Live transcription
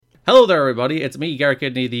Hello there, everybody. It's me, Garrett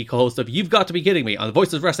Kidney, the co-host of You've Got to Be Kidding Me on the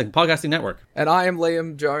Voices of Wrestling Podcasting Network. And I am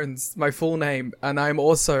Liam Jones, my full name, and I'm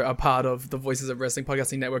also a part of the Voices of Wrestling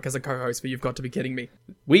Podcasting Network as a co-host for You've Got to Be Kidding Me.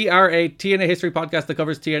 We are a TNA history podcast that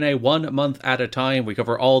covers TNA 1 month at a time. We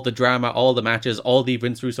cover all the drama, all the matches, all the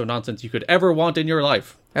Vince Russo nonsense you could ever want in your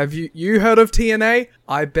life. Have you heard of TNA?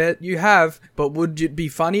 I bet you have, but would it be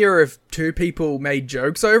funnier if two people made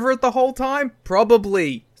jokes over it the whole time?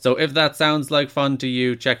 Probably. So if that sounds like fun to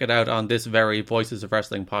you, check it out on this very Voices of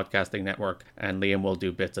Wrestling Podcasting Network, and Liam will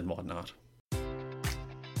do bits and whatnot.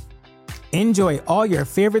 Enjoy all your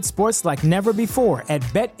favorite sports like never before at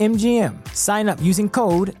BetMGM. Sign up using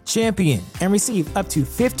code CHAMPION and receive up to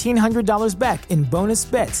 $1,500 back in bonus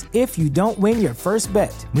bets if you don't win your first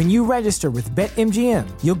bet. When you register with BetMGM,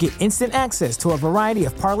 you'll get instant access to a variety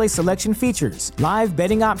of parlay selection features, live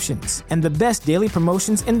betting options, and the best daily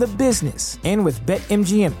promotions in the business. And with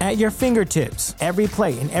BetMGM at your fingertips, every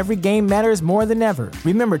play and every game matters more than ever.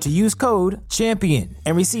 Remember to use code CHAMPION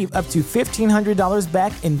and receive up to $1,500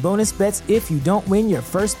 back in bonus bets if you don't win your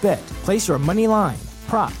first bet. Place your money line,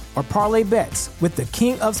 prop, or parlay bets with the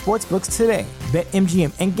king of sportsbooks today.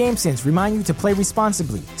 BetMGM and GameSense remind you to play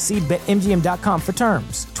responsibly. See BetMGM.com for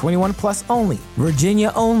terms. 21 plus only.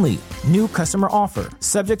 Virginia only. New customer offer.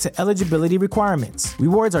 Subject to eligibility requirements.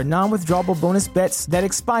 Rewards are non-withdrawable bonus bets that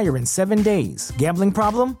expire in 7 days. Gambling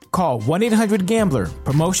problem? Call 1-800-GAMBLER.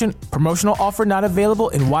 Promotional offer not available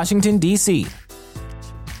in Washington, D.C.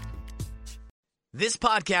 This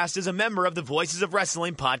podcast is a member of the Voices of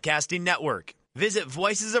Wrestling Podcasting Network. Visit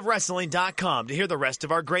voicesofwrestling.com to hear the rest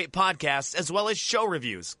of our great podcasts, as well as show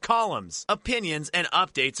reviews, columns, opinions, and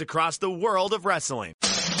updates across the world of wrestling.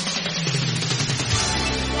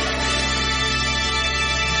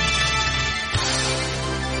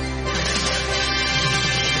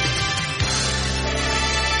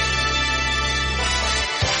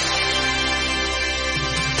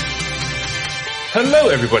 Hello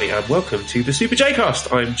everybody and welcome to the Super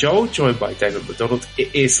J-Cast. I'm Joel, joined by Damon McDonald.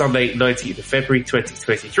 It is Sunday, 19th of February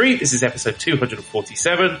 2023. This is episode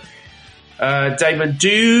 247. Damon,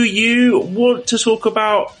 do you want to talk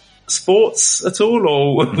about sports at all,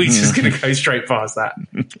 or are we just going to go straight past that?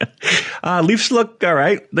 Leafs look all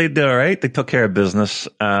right. They did all right. They took care of business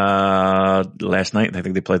last night. I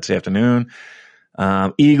think they played this afternoon.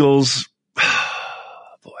 Eagles,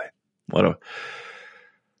 boy, what a...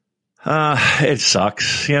 it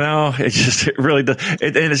sucks, you know, it really does.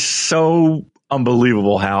 It is so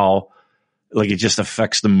unbelievable how, like, it just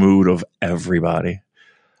affects the mood of everybody.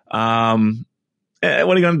 What are you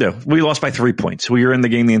going to do? We lost by 3 points. We were in the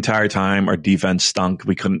game the entire time. Our defense stunk.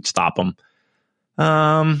 We couldn't stop them.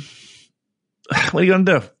 What are you going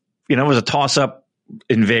to do? You know, it was a toss up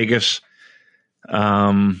in Vegas.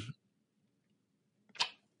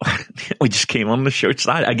 We just came on the short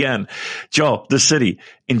side again. Joe, the city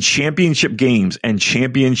in championship games and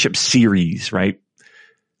championship series, right?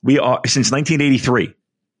 We are since 1983.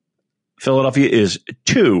 Philadelphia is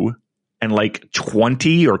 2 and like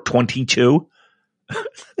 20 or 22.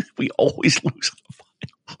 We always lose.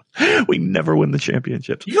 We never win the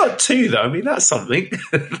championships. You got 2 though. I mean, that's something.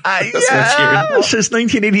 Since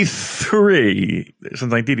 1983. Since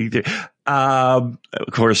 1983. Of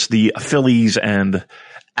course, the Phillies and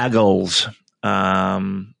Eagles,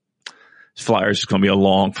 Flyers is going to be a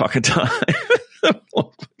long fucking time.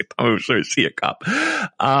 I'm sure to see a cup.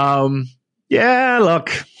 Yeah, look,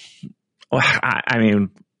 I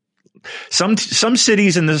mean, some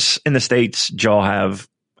cities in the States, Joe, have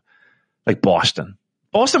like Boston.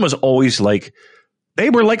 Boston was always like, they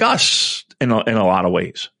were like us in a lot of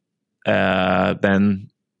ways. Then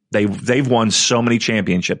they've won so many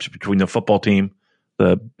championships between the football team,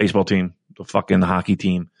 the baseball team, the fucking hockey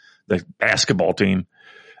team, the basketball team.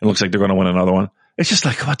 It looks like they're going to win another one. It's just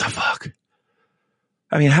like, what the fuck?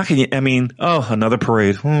 I mean, how can you, another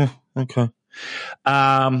parade. Okay.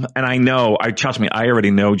 And I know, trust me, I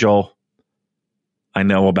already know, Joel. I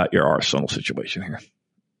know about your Arsenal situation here.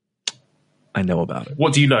 I know about it.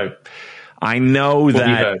 What do you know? I know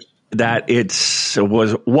that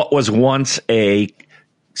was what was once a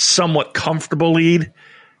somewhat comfortable lead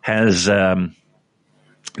has,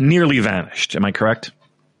 nearly vanished. Am I correct?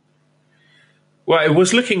 Well, it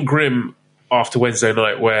was looking grim after Wednesday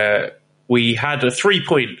night, where we had a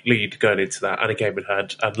 3-point lead going into that and a game in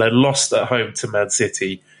hand, and then lost at home to Man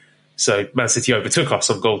City. So Man City overtook us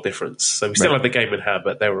on goal difference. So we still had the game in hand,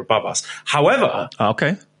 but they were above us. However,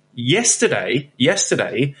 yesterday,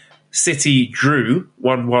 City drew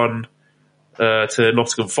 1-1 to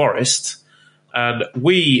Nottingham Forest. And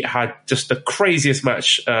we had just the craziest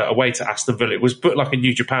match away to Aston Villa. It was booked like a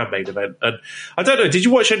New Japan main event. And I don't know, did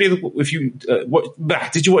you watch any of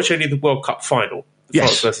did you watch any of the World Cup final? The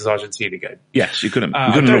France versus Argentina game? Yes, you couldn't.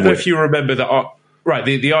 I don't know if you remember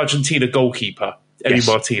the Argentina goalkeeper, Emi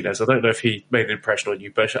Martinez. I don't know if he made an impression on you,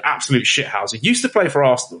 but an absolute shithouse. He used to play for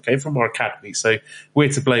Arsenal, came from our academy, so we're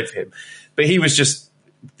to blame for him. But he was just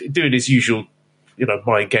doing his usual,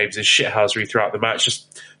 mind games and shithousery throughout the match,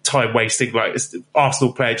 just time wasting. Like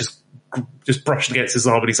Arsenal player just brushed against his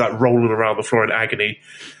arm and he's like rolling around the floor in agony.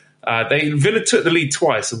 Villa took the lead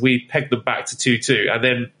twice and we pegged them back to 2-2, and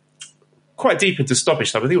then quite deep into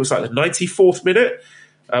stoppage time, I think it was like the 94th minute,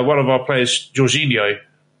 one of our players, Jorginho,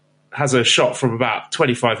 has a shot from about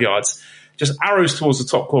 25 yards, just arrows towards the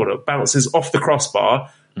top corner, bounces off the crossbar,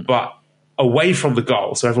 but away from the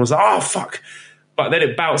goal. So everyone's like, oh, fuck. But then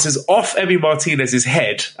it bounces off Emi Martinez's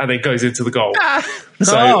head and then goes into the goal.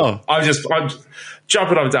 So I'm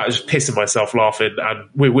jumping up and down, just pissing myself laughing, and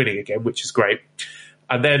we're winning again, which is great.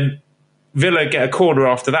 And then Villa get a corner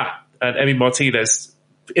after that, and Emi Martinez,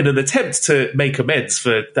 in an attempt to make amends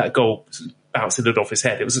for that goal bouncing it off his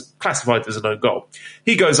head, it was classified as an own goal.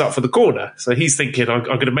 He goes up for the corner, so he's thinking, I'm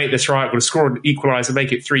going to make this right, I'm going to score an equaliser,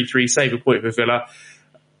 make it 3-3, save a point for Villa.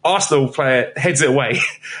 Arsenal player heads it away.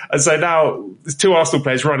 And so now there's two Arsenal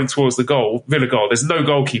players running towards the Villa goal. There's no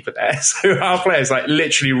goalkeeper there. So our player's like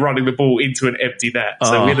literally running the ball into an empty net.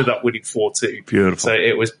 So we ended up winning 4-2. Beautiful. So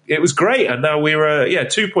it was great. And now we're,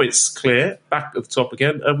 2 points clear, back at the top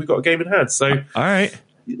again, and we've got a game in hand. So all right.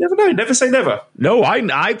 You never know. Never say never. No, I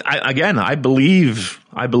believe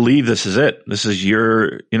this is it. This is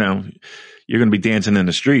you're going to be dancing in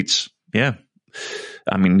the streets. Yeah.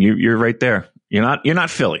 I mean, you're right there. You're not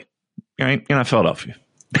Philly. Right? You're not Philadelphia.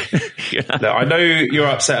 No, I know you're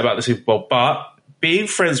upset about the Super Bowl, but being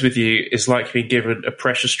friends with you is like being given a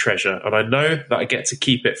precious treasure, and I know that I get to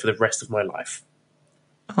keep it for the rest of my life.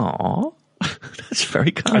 Aww. That's very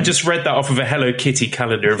kind. I just read that off of a Hello Kitty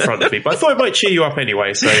calendar in front of me, but I thought it might cheer you up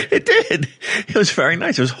anyway. So it did. It was very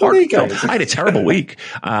nice. It was heartfelt. I had a terrible week.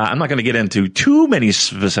 I'm not going to get into too many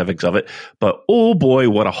specifics of it, but oh boy,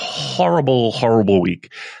 what a horrible, horrible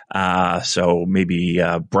week. So maybe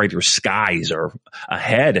brighter skies are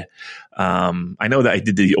ahead. I know that I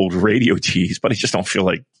did the old radio tease, but I just don't feel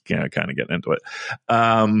like kind of getting into it.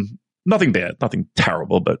 Nothing bad, nothing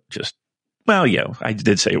terrible, but just. Well, yeah, I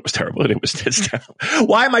did say it was terrible. It's terrible.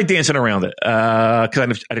 Why am I dancing around it?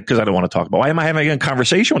 Because I don't want to talk about. Why am I having a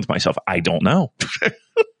conversation with myself? I don't know.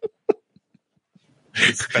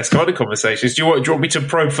 It's the best kind of conversations. Do you want me to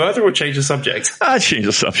probe further or change the subject? Change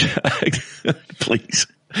the subject, please.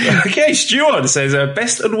 Okay, Stuart says,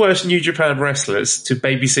 best and worst New Japan wrestlers to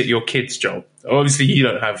babysit your kids' job. Obviously, you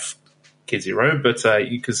don't have kids of your own, but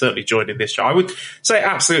you can certainly join in this job. I would say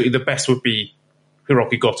absolutely the best would be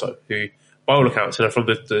Hiroki Goto, who, by all accounts, from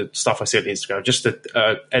the stuff I see on Instagram, just an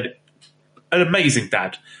amazing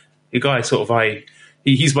dad. The guy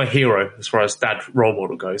he's my hero as far as dad role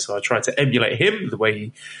model goes. So I try to emulate him, the way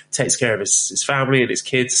he takes care of his family and his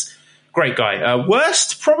kids. Great guy.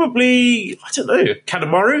 Worst, probably, I don't know,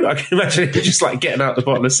 Kanemaru. I can imagine him just like getting out the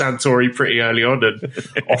bottle of Santori pretty early on and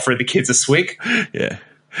offering the kids a swig. Yeah.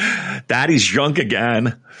 Daddy's drunk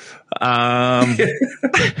again.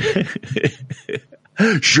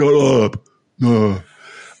 Shut up. No.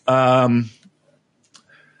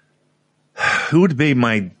 Who would be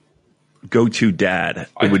my go-to dad?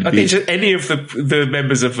 I think just any of the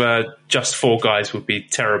members of Just Four Guys would be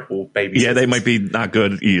terrible babies. Yeah, they might be not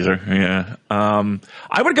good either. Yeah.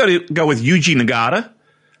 I would go with Yuji Nagata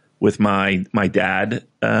with my dad.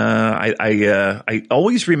 I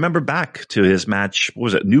always remember back to his match. What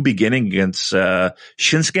was it? New Beginning against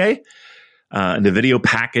Shinsuke. In the video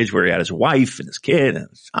package where he had his wife and his kid. And,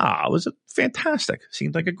 it was fantastic.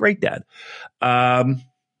 Seemed like a great dad. And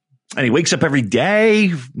he wakes up every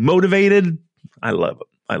day, motivated. I love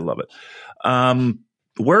it.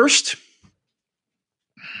 Worst?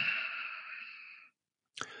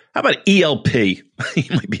 How about ELP? He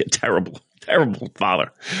might be a terrible, terrible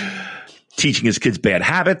father. Teaching his kids bad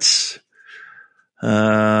habits. He's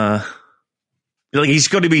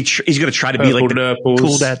going to try to be like the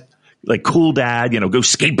cool dad. Like cool dad, go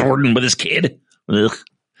skateboarding with his kid. Ugh.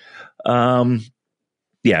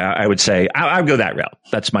 Yeah, I would say I would go that route.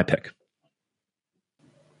 That's my pick.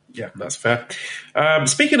 Yeah, that's fair.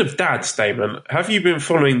 Speaking of dads, Damon, have you been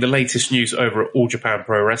following the latest news over at All Japan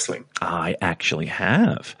Pro Wrestling? I actually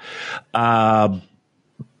have. If I'm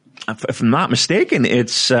not mistaken,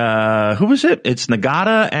 it's who was it? It's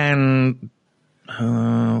Nagata and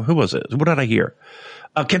who was it? What did I hear?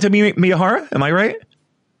 Kenta Miyahara. Am I right?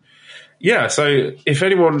 Yeah, so if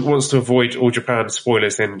anyone wants to avoid All Japan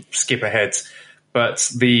spoilers, then skip ahead.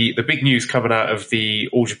 But the big news coming out of the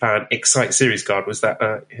All Japan Excite Series card was that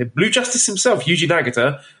Blue Justice himself, Yuji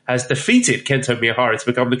Nagata, has defeated Kento Miyahara to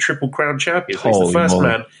become the Triple Crown champion. So he's the first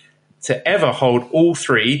man to ever hold all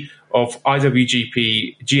three of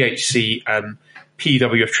IWGP, GHC, and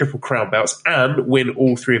PWF Triple Crown belts and win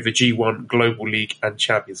all three of the G1 Global League and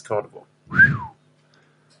Champions Carnival.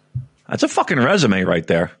 That's a fucking resume right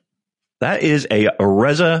there. That is a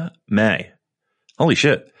resume. Holy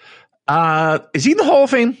shit. Is he in the Hall of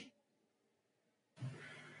Fame?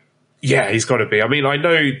 Yeah, he's got to be. I mean, I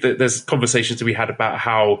know that there's conversations to be had about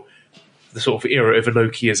how the sort of era of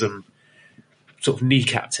Inokiism sort of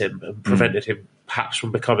kneecapped him and prevented him perhaps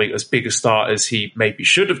from becoming as big a star as he maybe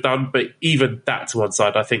should have done. But even that to one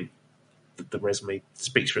side, I think the resume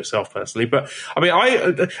speaks for itself personally. But I mean,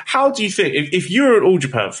 how do you think, if you're an All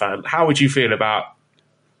Japan fan, how would you feel about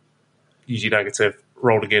Yuji Nagata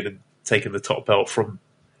rolling in and taking the top belt from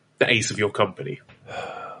the ace of your company?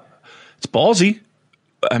 It's ballsy.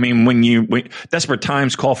 I mean, when desperate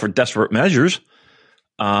times call for desperate measures,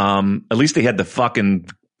 at least they had the fucking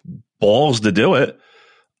balls to do it.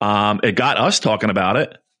 It got us talking about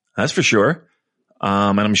it. That's for sure.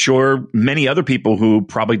 And I'm sure many other people who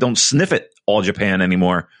probably don't sniff at All Japan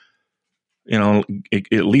anymore, at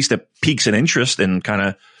least it piques an interest and kind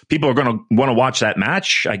of people are going to want to watch that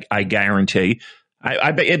match. I guarantee.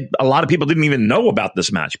 I bet a lot of people didn't even know about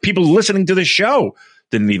this match. People listening to the show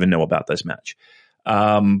didn't even know about this match.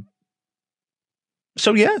 So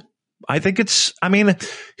yeah, I think it's, I mean,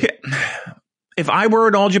 if I were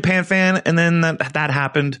an All Japan fan and then that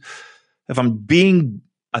happened, if I'm being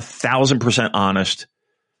 1,000% honest,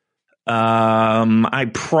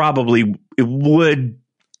 I probably, it would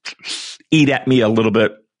eat at me a little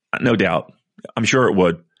bit. No doubt. I'm sure it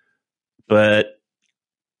would. But,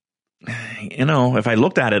 if I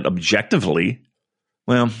looked at it objectively,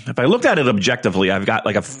 I've got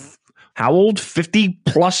like how old?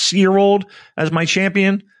 50-plus-year-old as my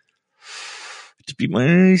champion. To be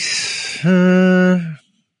nice. Yeah,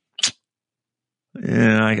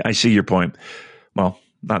 I see your point. Well,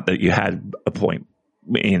 not that you had a point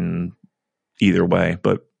in either way,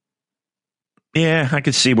 but yeah, I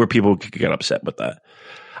could see where people could get upset with that.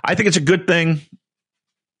 I think it's a good thing.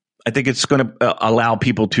 I think it's going to allow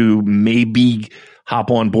people to maybe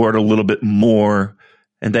hop on board a little bit more.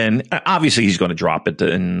 And then obviously he's going to drop it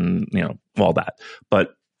and, all that.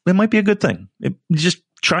 But it might be a good thing. Just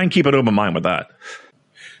try and keep an open mind with that.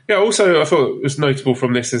 Yeah, also I thought it was notable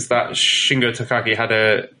from this is that Shingo Takagi had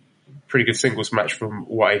a pretty good singles match from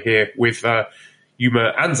what I hear with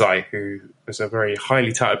Yuma Anzai, who is a very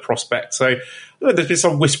highly touted prospect. So there's been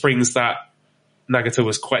some whisperings that Nagata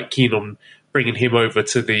was quite keen on bringing him over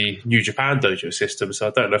to the New Japan Dojo system. So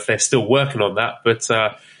I don't know if they're still working on that, but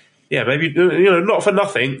yeah, maybe, not for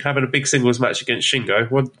nothing, having a big singles match against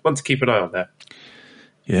Shingo. Want to keep an eye on that.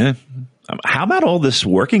 Yeah. How about all this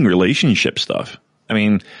working relationship stuff? I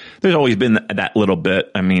mean, there's always been that little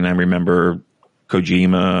bit. I mean, I remember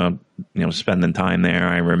Kojima, spending time there.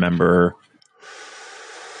 I remember,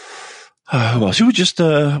 well, she was just, it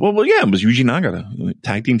was Yuji Nagata,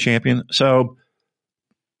 tag team champion. So,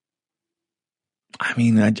 I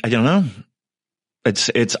mean, I don't know.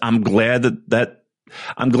 I'm glad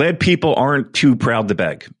I'm glad people aren't too proud to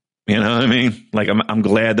beg. You know what I mean? Like, I'm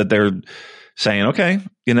glad that they're saying, okay,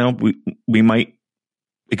 we might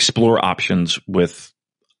explore options with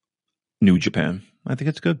New Japan. I think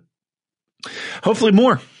it's good. Hopefully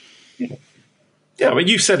more. Yeah, I mean,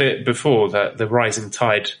 you said it before that the rising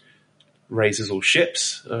tide raises all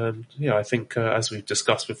ships. I think as we've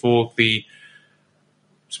discussed before, the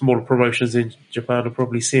smaller promotions in Japan are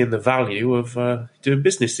probably seeing the value of doing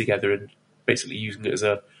business together and basically using it as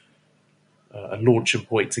a launching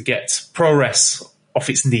point to get pro-res off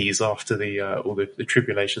its knees after all the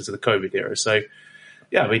tribulations of the COVID era. So,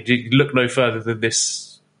 yeah, I mean, you look no further than this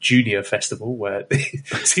junior festival where it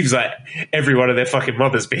seems like every one of their fucking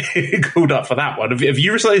mothers being called up for that one. Have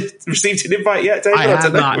you received an invite yet, David?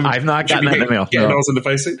 I've not gotten that email. Getting nails in the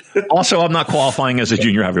face. Also, I'm not qualifying as a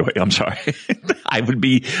junior heavyweight. I'm sorry. I would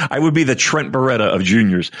be the Trent Beretta of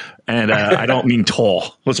juniors, and I don't mean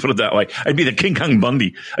tall. Let's put it that way. I'd be the King Kong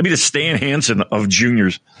Bundy. I'd be the Stan Hansen of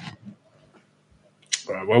juniors.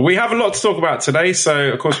 Well, we have a lot to talk about today. So,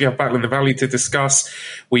 of course, we have Battle in the Valley to discuss.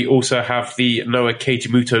 We also have the Noah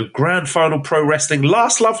Keijimoto Grand Final Pro Wrestling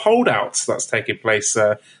Last Love Holdouts. That's taking place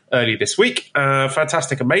early this week.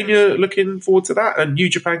 Fantastic Mania, looking forward to that. And New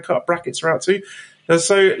Japan Cup brackets are out too.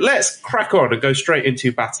 So let's crack on and go straight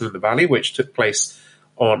into Battle in the Valley, which took place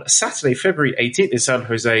on Saturday, February 18th in San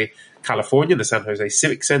Jose, California, the San Jose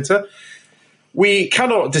Civic Center. We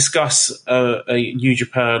cannot discuss a New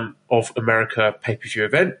Japan of America pay-per-view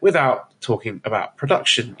event without talking about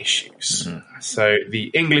production issues. So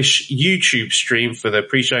the English YouTube stream for the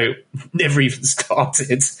pre-show never even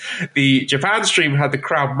started. The Japan stream had the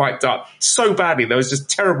crowd mic'd up so badly. There was just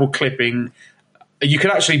terrible clipping. You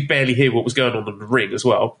could actually barely hear what was going on in the ring as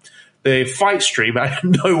well. The fight stream had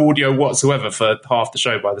no audio whatsoever for half the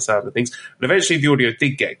show by the sound of things. And eventually the audio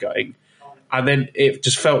did get going. And then it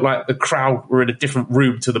just felt like the crowd were in a different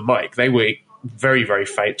room to the mic. They were very, very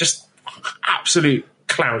faint. Just absolute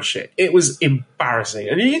clown shit. It was embarrassing.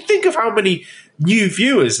 And you think of how many new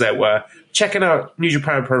viewers there were checking out New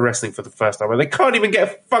Japan Pro Wrestling for the first time. And they can't even get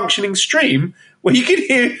a functioning stream where you can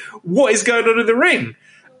hear what is going on in the ring.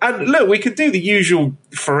 And look, we could do the usual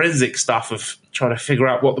forensic stuff of trying to figure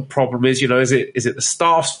out what the problem is. You know, is it the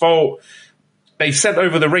staff's fault? They sent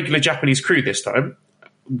over the regular Japanese crew this time.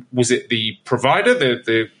 Was it the provider,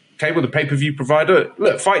 the cable, the pay-per-view provider?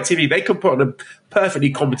 Look, Fight TV, they can put on a perfectly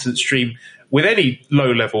competent stream with any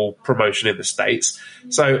low-level promotion in the States.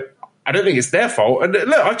 So I don't think it's their fault. And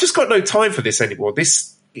look, I've just got no time for this anymore.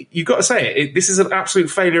 This, you've got to say it, this is an absolute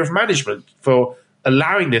failure of management for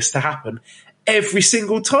allowing this to happen every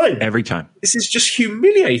single time. Every time. This is just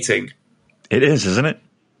humiliating. It is, isn't it?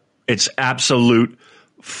 It's absolute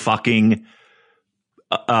fucking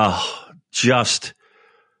just...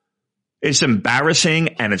 It's embarrassing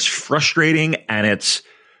and it's frustrating and it's,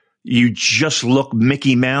 you just look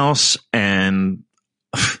Mickey Mouse and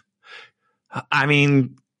I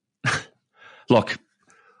mean, look,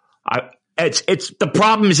 it's the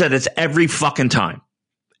problem is that it's every fucking time.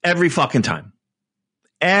 Every fucking time.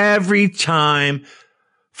 Every time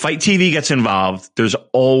Fight TV gets involved, there's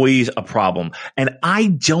always a problem. And I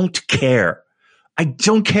don't care. I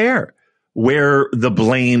don't care where the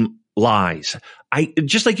blame lies.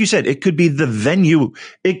 Just like you said, it could be the venue,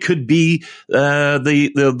 it could be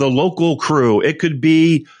the local crew, it could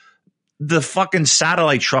be the fucking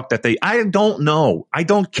satellite truck that I don't know. I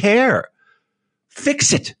don't care.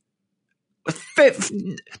 Fix it.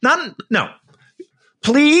 No.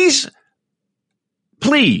 Please,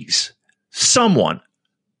 someone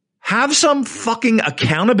have some fucking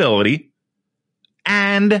accountability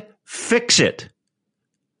and fix it.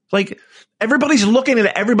 Like, everybody's looking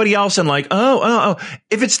at everybody else and like, oh.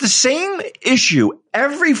 If it's the same issue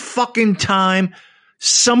every fucking time,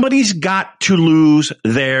 somebody's got to lose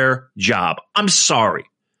their job. I'm sorry.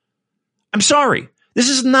 This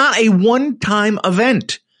is not a one-time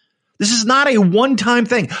event. This is not a one-time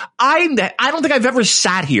thing. I don't think I've ever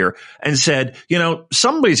sat here and said, you know,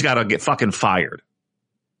 somebody's got to get fucking fired.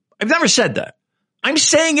 I've never said that. I'm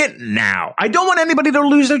saying it now. I don't want anybody to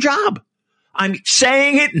lose their job. I'm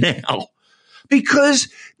saying it now. Because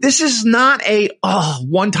this is not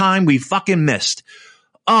one time we fucking missed.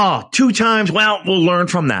 2 times, well, we'll learn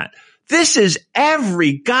from that. This is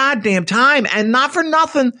every goddamn time, and not for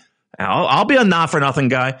nothing. I'll be a not for nothing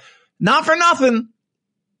guy. Not for nothing.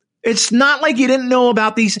 It's not like you didn't know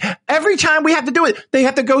about these. Every time we have to do it, they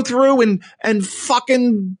have to go through and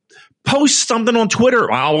fucking post something on Twitter.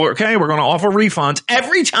 Well, okay, we're going to offer refunds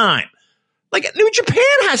every time. Like, New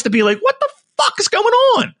Japan has to be like, what the fuck is going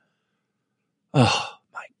on? Oh,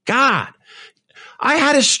 my God. I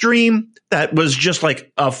had a stream that was just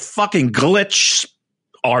like a fucking glitch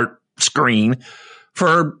art screen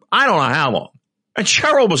for I don't know how long. And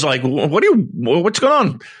Cheryl was like, what's going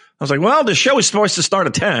on? I was like, well, the show is supposed to start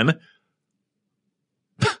at 10.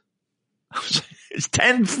 It's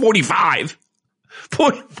 10:45.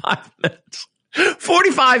 45 minutes.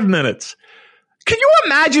 45 minutes. Can you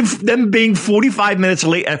imagine them being 45 minutes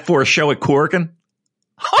late for a show at Korakuen?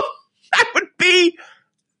 That would be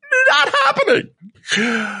not happening.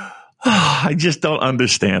 I just don't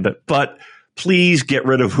understand it. But please get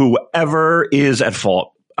rid of whoever is at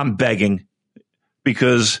fault. I'm begging.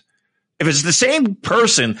 Because if it's the same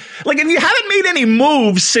person, like if you haven't made any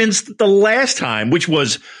moves since the last time, which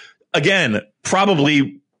was, again,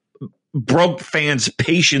 probably broke fans'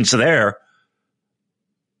 patience there.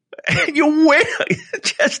 You wear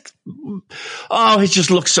just it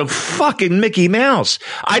just looks so fucking Mickey Mouse.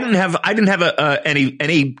 I didn't have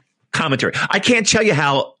any commentary. I can't tell you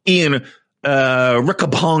how Ian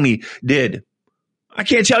Riccoboni did. I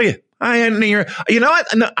can't tell you. I didn't hear. You know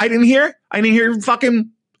what? No, I didn't hear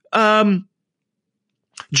fucking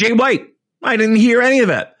Jay White. I didn't hear any of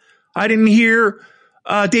that. I didn't hear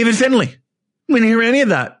David Finlay. I didn't hear any of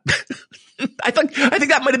that. I think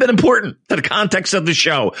that might have been important to the context of the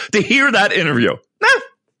show to hear that interview.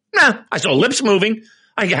 Nah. I saw lips moving.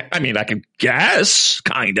 I mean, I can guess,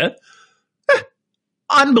 kinda.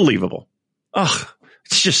 Unbelievable. Ugh,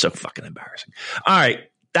 it's just so fucking embarrassing. All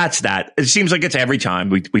right, that's that. It seems like it's every time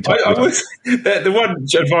we talk. The one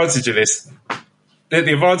advantage of this,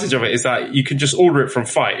 the advantage of it is that you can just order it from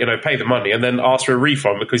Fight, pay the money and then ask for a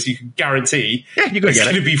refund because you can guarantee it's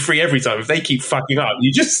going to be free every time. If they keep fucking up,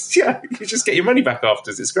 you just get your money back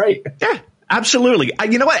afterwards. It's great. Yeah. Absolutely.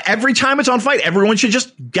 You know what? Every time it's on Fight, everyone should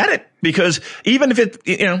just get it because even if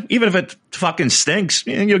it fucking stinks,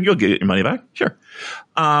 you'll get your money back. Sure.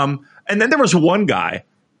 And then there was one guy,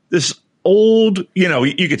 this old,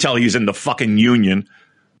 you could tell he's in the fucking union,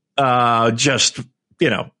 just,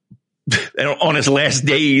 on his last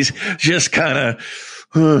days, just kind of,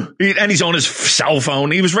 and he's on his cell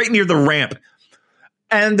phone. He was right near the ramp.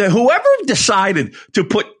 And whoever decided to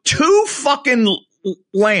put two fucking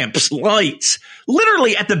lights,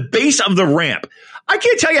 literally at the base of the ramp. I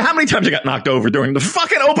can't tell you how many times I got knocked over during the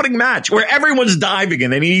fucking opening match where everyone's diving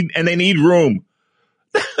and they need room.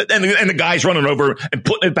 and the guy's running over and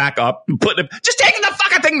putting it back up and just taking the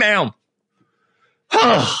fucking thing down.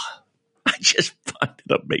 I just find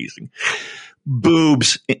it amazing.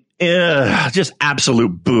 Boobs. Just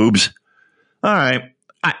absolute boobs. All right.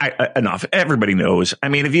 Enough. Everybody knows. I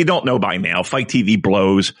mean, if you don't know by now, Fight TV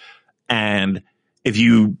blows. And if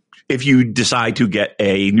you decide to get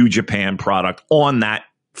a New Japan product on that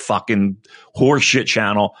fucking horseshit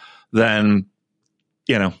channel, then,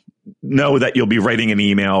 know that you'll be writing an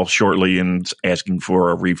email shortly and asking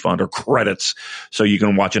for a refund or credits so you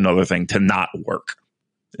can watch another thing to not work.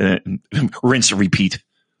 Rinse and repeat.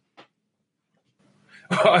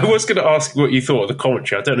 I was going to ask what you thought of the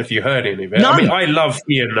commentary. I don't know if you heard any of it. I mean, I love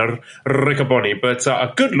Ian Riccaboni,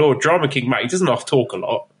 but good Lord, Drama King Matt, he doesn't have to talk a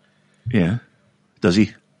lot. Yeah. Does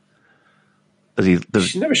he?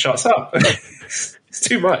 She never shuts up. It's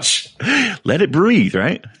too much. Let it breathe,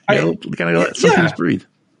 right? You gotta let some things breathe.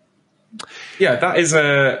 Yeah, that is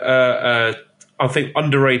I think,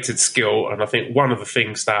 underrated skill, and I think one of the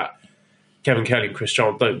things that Kevin Kelly and Chris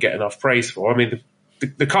John don't get enough praise for. I mean,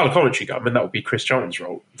 the color commentary guy, that would be Chris John's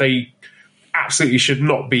role. They absolutely should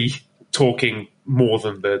not be talking more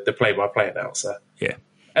than the play-by-play announcer. Yeah.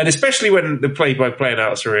 And especially when the play-by-play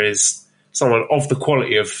announcer is someone of the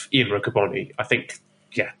quality of Ian Riccaboni, I think,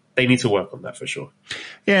 they need to work on that for sure.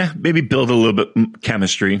 Yeah, maybe build a little bit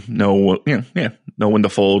chemistry. Know when to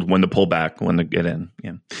fold, when to pull back, when to get in. Yeah,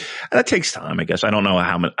 and that takes time, I guess. I don't know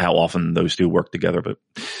how often those two work together, but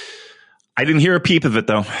I didn't hear a peep of it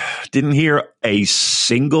though. Didn't hear a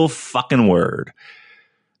single fucking word.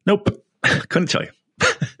 Nope, couldn't tell you.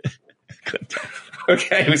 Couldn't tell you.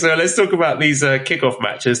 Okay, so let's talk about these kickoff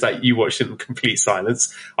matches that you watched in complete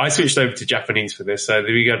silence. I switched over to Japanese for this. So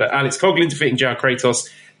there we go. Alex Coughlin defeating Jao Kratos,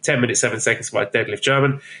 10 minutes, 7 seconds by Deadlift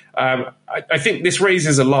German. I think this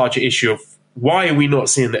raises a larger issue of why are we not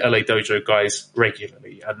seeing the LA Dojo guys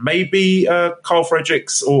regularly? And maybe Carl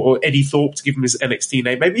Fredericks or Eddie Thorpe, to give him his NXT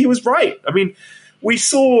name, maybe he was right. I mean, we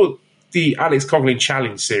saw the Alex Coughlin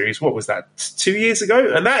Challenge series, what was that, 2 years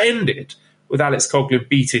ago? And that ended with Alex Coughlin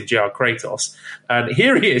beating Jao Kratos. And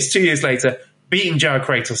here he is, 2 years later, beating Jao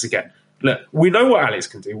Kratos again. Look, we know what Alex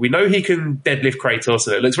can do. We know he can deadlift Kratos,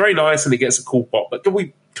 and it looks very nice, and he gets a cool pop. But can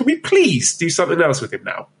we please do something else with him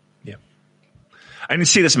now? Yeah. I didn't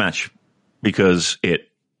see this match because it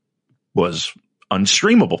was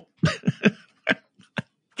unstreamable.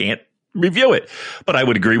 Can't review it. But I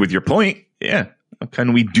would agree with your point. Yeah.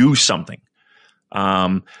 Can we do something?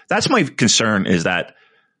 That's my concern, is that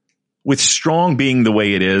with Strong being the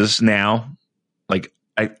way it is now, like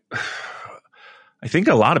I think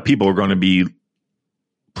a lot of people are going to be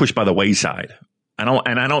pushed by the wayside. I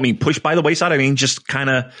don't mean pushed by the wayside. I mean just kind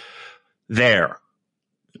of there,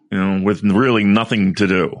 with really nothing to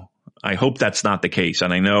do. I hope that's not the case.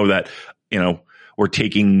 And I know that, we're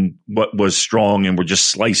taking what was Strong and we're just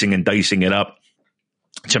slicing and dicing it up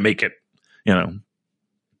to make it,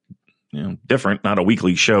 different, not a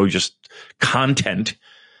weekly show, just content.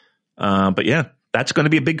 But yeah, that's going to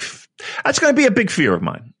be a big fear of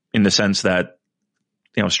mine, in the sense that,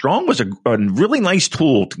 Strong was a really nice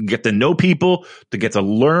tool to get to know people, to get to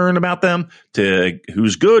learn about them, to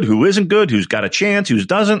who's good, who isn't good, who's got a chance, who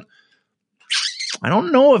doesn't. I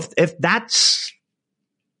don't know if that's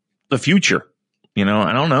the future. I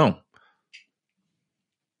don't know.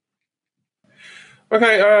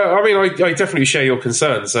 Okay, I definitely share your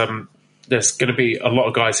concerns. There's going to be a lot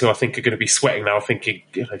of guys who I think are going to be sweating now, thinking,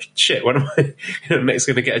 shit, when am I next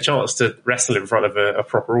going to get a chance to wrestle in front of a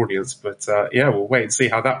proper audience? But we'll wait and see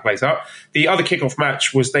how that plays out. The other kickoff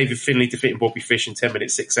match was David Finlay defeating Bobby Fish in 10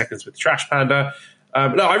 minutes, 6 seconds with Trash Panda.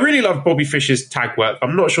 I really love Bobby Fish's tag work.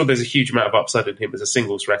 I'm not sure there's a huge amount of upside in him as a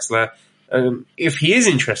singles wrestler. If he is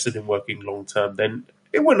interested in working long term, then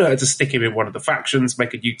it wouldn't hurt to stick him in one of the factions,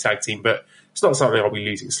 make a new tag team, but it's not something I'll be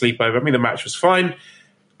losing sleep over. I mean, the match was fine,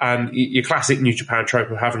 and your classic New Japan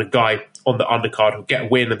trope of having a guy on the undercard who'll get a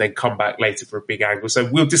win and then come back later for a big angle. So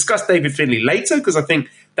we'll discuss David Finlay later, because I think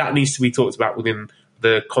that needs to be talked about within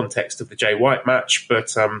the context of the Jay White match.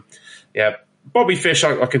 But yeah, Bobby Fish,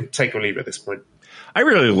 I can take or leave at this point. I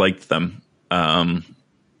really liked them,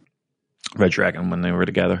 Red Dragon, when they were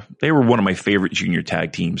together. They were one of my favorite junior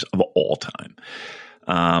tag teams of all time.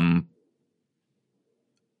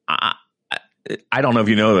 I don't know if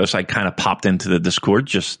you know this. I kind of popped into the Discord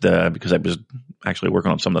just because I was actually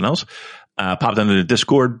working on something else. Popped into the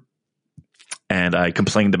Discord, and I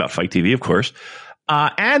complained about Fight TV, of course.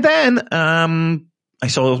 And then I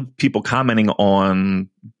saw people commenting on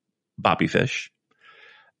Bobby Fish,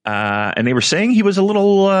 and they were saying he was a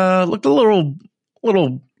little looked a little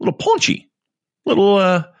paunchy,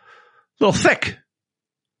 little thick.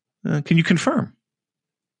 Can you confirm?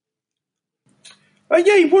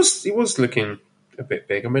 Yeah, he was looking a bit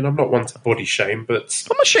big. I mean, I'm not one to body shame, but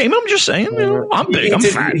I'm not shaming. I'm just saying, I'm big. I'm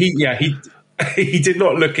fat. He did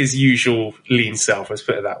not look his usual lean self. Let's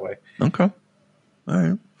put it that way. Okay, all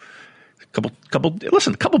right. Couple beers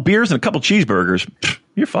and a couple cheeseburgers.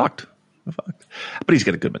 You're fucked. But he's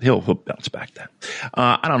got a good one. He'll bounce back then.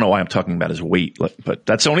 I don't know why I'm talking about his weight, but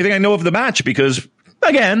that's the only thing I know of the match, because,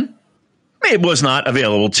 again, it was not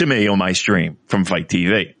available to me on my stream from Fight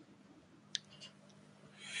TV.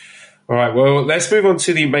 All right, well, let's move on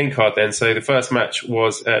to the main card then. So the first match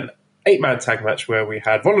was an 8-man tag match where we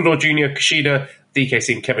had Volador Jr., Kushida,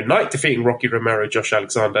 DKC, and Kevin Knight defeating Rocky Romero, Josh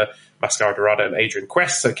Alexander, Mascara Dorada, and Adrian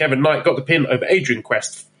Quest. So Kevin Knight got the pin over Adrian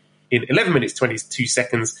Quest in 11 minutes, 22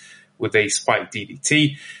 seconds with a spike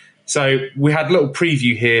DDT. So we had a little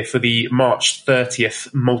preview here for the March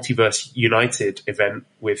 30th Multiverse United event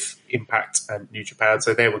with Impact and New Japan.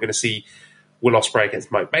 So there we're going to see Will Ospreay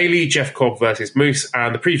against Mike Bailey, Jeff Cobb versus Moose,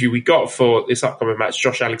 and the preview we got for this upcoming match,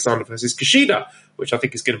 Josh Alexander versus Kushida, which I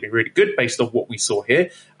think is going to be really good based on what we saw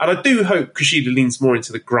here. And I do hope Kushida leans more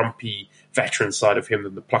into the grumpy veteran side of him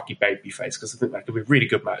than the plucky baby face, because I think that could be a really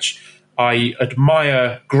good match. I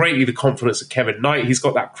admire greatly the confidence of Kevin Knight. He's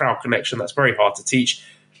got that crowd connection that's very hard to teach.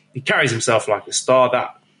 He carries himself like a star.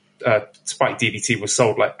 That Spike DDT was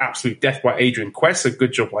sold like absolute death by Adrian Quest, so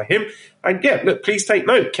good job by him. And yeah, look, please take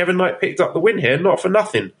note, Kevin Knight picked up the win here, not for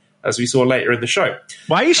nothing, as we saw later in the show.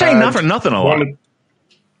 Why are you saying not for nothing a lot?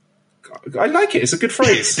 I like it. It's a good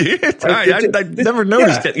phrase. I never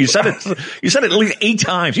noticed it. You said it at least 8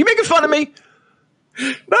 times. You making fun of me?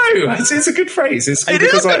 No, it's a good phrase. It's good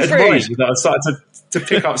because I admire you that I started to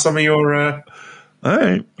pick up some of your all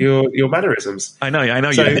right. your mannerisms. I know.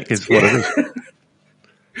 So, you think it's what it is.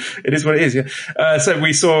 It is what it is, yeah. So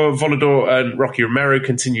we saw Volador and Rocky Romero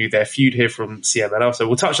continue their feud here from CMLL. So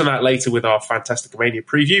we'll touch on that later with our Fantastic Mania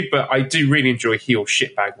preview. But I do really enjoy heel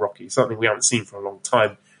shitbag Rocky, something we haven't seen for a long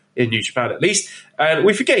time in New Japan at least. And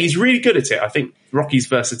we forget he's really good at it. I think Rocky's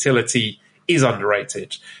versatility is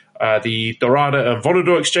underrated. The Dorada and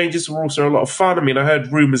Volador exchanges were also a lot of fun. I mean, I heard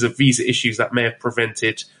rumors of visa issues that may have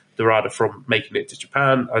prevented Dorada from making it to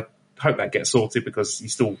Japan. I hope that gets sorted because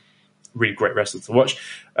he's still really great wrestler to watch.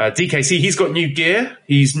 DKC, he's got new gear.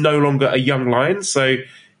 He's no longer a young lion, so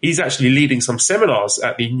he's actually leading some seminars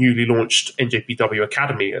at the newly launched NJPW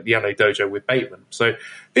Academy at the LA Dojo with Bateman. So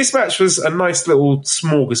this match was a nice little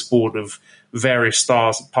smorgasbord of various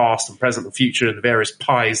stars, past and present and future, and the various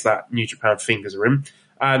pies that New Japan fingers are in.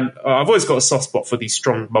 And I've always got a soft spot for these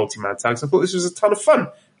strong multi-man tags. I thought this was a ton of fun,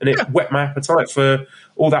 and it whet my appetite for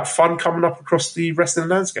all that fun coming up across the wrestling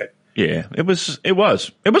landscape. Yeah, it was a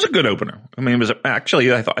good opener. I mean, it was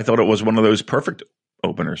actually, I thought it was one of those perfect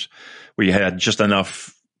openers where you had just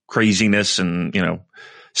enough craziness and,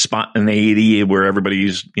 spontaneity where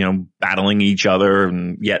everybody's, battling each other,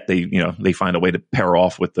 and yet they find a way to pair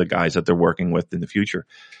off with the guys that they're working with in the future.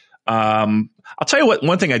 I'll tell you what,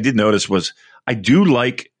 one thing I did notice was I do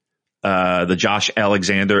like the Josh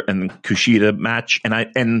Alexander and Kushida match,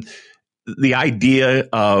 and the idea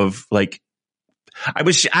of like, I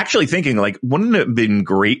was actually thinking, like, wouldn't it have been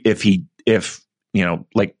great if I don't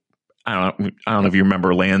know if you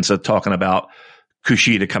remember Lanza talking about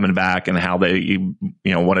Kushida coming back and how they,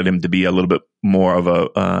 wanted him to be a little bit more of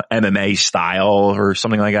a MMA style or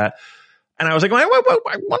something like that. And I was like, I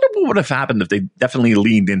wonder what would have happened if they definitely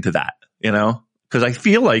leaned into that, because I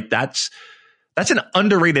feel like that's an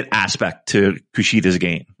underrated aspect to Kushida's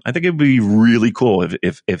game. I think it'd be really cool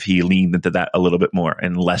if he leaned into that a little bit more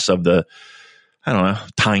and less of the, I don't know,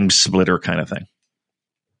 time splitter kind of thing.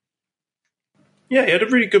 Yeah, he had a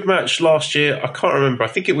really good match last year. I can't remember. I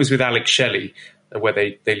think it was with Alex Shelley. where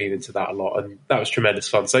they lean into that a lot. And that was tremendous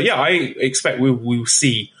fun. So, yeah, I expect we'll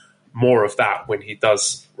see more of that when he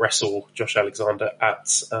does wrestle Josh Alexander at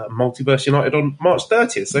Multiverse United on March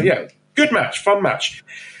 30th. So, yeah, good match, fun match.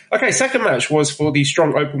 Okay, second match was for the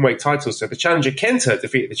strong openweight title. So the challenger Kenta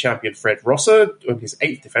defeated the champion Fred Rosser on his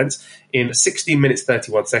 8th defense in 16 minutes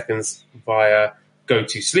 31 seconds via go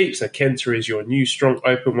to sleep. So Kenta is your new strong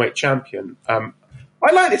openweight champion.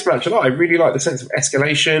 I like this match a lot. I really like the sense of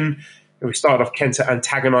escalation. We started off Kenta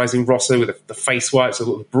antagonizing Rosser with the face wipes. I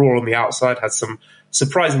thought the brawl on the outside had some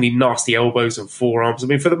surprisingly nasty elbows and forearms. I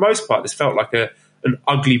mean, for the most part, this felt like an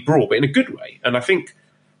ugly brawl, but in a good way. And I think,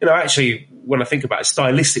 actually, when I think about it,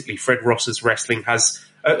 stylistically, Fred Rosser's wrestling has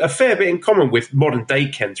a fair bit in common with modern day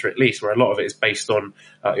Kenta, at least, where a lot of it is based on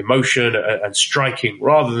emotion and striking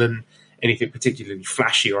rather than anything particularly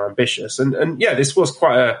flashy or ambitious. And yeah, this was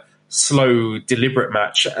quite a slow, deliberate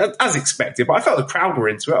match, as expected, but I felt the crowd were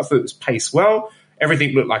into it. I thought it was paced well.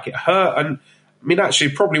 Everything looked like it hurt. And I mean,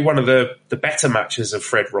 actually, probably one of the better matches of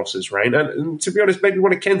Fred Rosser's reign. And to be honest, maybe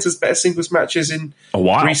one of Kenta's better singles matches in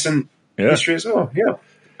recent history as well. Yeah.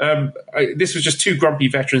 This was just two grumpy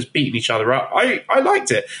veterans beating each other up. I liked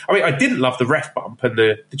it. I mean, I didn't love the ref bump and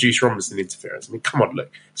the Juice Robinson interference. I mean, come on, look.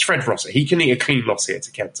 It's Fred Rosser. He can eat a clean loss here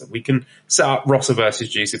to Kenta. We can set up Rosser versus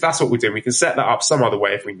Juice. If that's what we're doing, we can set that up some other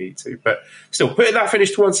way if we need to. But still, putting that finish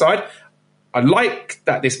to one side, I like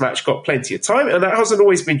that this match got plenty of time, and that hasn't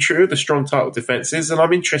always been true of the strong title defenses, and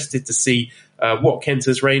I'm interested to see what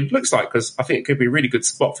Kenta's reign looks like, because I think it could be a really good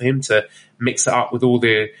spot for him to mix it up with all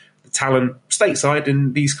the talent stateside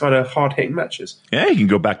in these kind of hard-hitting matches. Yeah, you can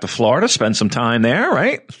go back to Florida, spend some time there,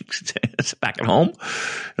 right? Back at home.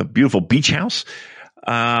 A beautiful beach house.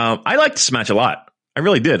 I liked this match a lot. I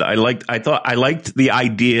really did. I liked the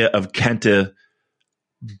idea of Kenta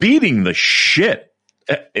beating the shit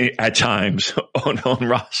at times on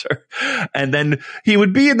Rosser. And then he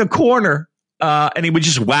would be in the corner and he would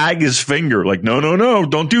just wag his finger like, no,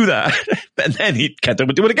 don't do that. And then Kenta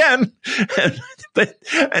would do it again.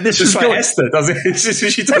 And this is like Esther does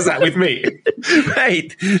it. She does that with me.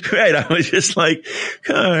 Right. I was just like,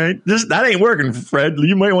 all right, that ain't working, Fred.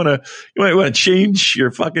 You might want to change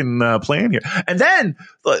your fucking plan here. And then,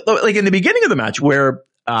 like in the beginning of the match, where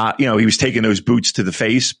he was taking those boots to the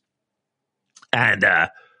face, and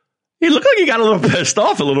he looked like he got a little pissed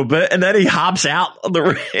off a little bit, and then he hops out of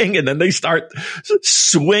the ring, and then they start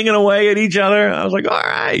swinging away at each other. I was like, all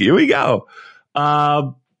right, here we go.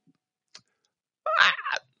 I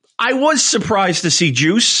was surprised to see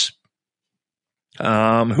Juice,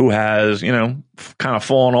 who has, kind of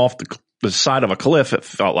fallen off the side of a cliff, it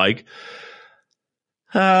felt like.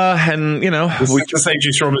 And, we can say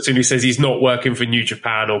Juice Robinson, who says he's not working for New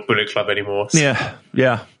Japan or Bullet Club anymore. So.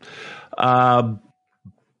 Yeah.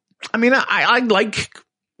 I mean, I like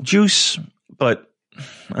Juice, but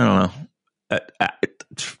I don't know.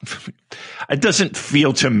 It doesn't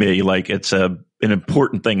feel to me like it's an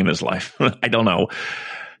important thing in his life. I don't know.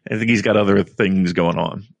 I think he's got other things going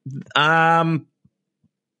on.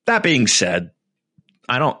 That being said,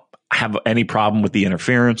 I don't have any problem with the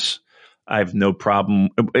interference. I have no problem.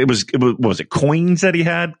 Was it coins that he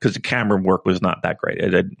had? Because the camera work was not that great. I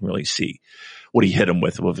didn't really see what he hit him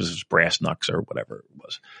with his brass knucks or whatever it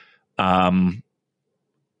was.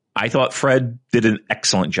 I thought Fred did an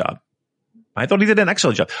excellent job.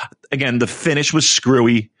 Again, the finish was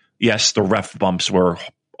screwy. Yes, the ref bumps were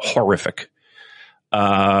horrific.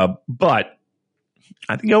 But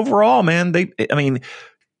I think overall, man,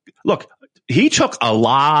 look, he took a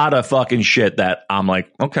lot of fucking shit that I'm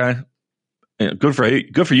like, okay, good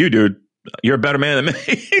for you, dude. You're a better man than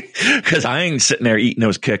me, because I ain't sitting there eating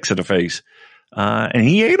those kicks to the face. And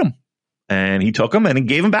he ate them, and he took them, and he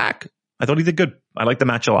gave them back. I thought he did good. I liked the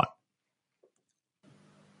match a lot.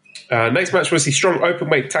 Next match was the Strong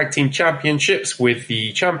Openweight Tag Team Championships, with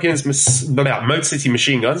the champions Motor City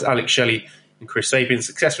Machine Guns, Alex Shelley and Chris Sabin,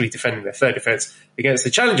 successfully defending their third defense against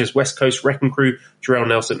the challengers West Coast Wrecking Crew, Jarrell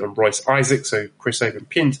Nelson and Royce Isaac. So Chris Sabin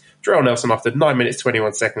pinned Jarrell Nelson after 9 minutes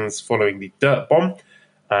 21 seconds following the Dirt Bomb,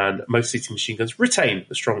 and Motor City Machine Guns retain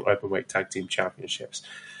the Strong Openweight Tag Team Championships.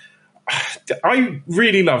 I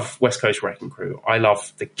really love West Coast Wrecking Crew. I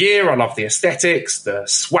love the gear, I love the aesthetics, the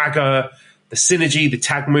swagger, the synergy, the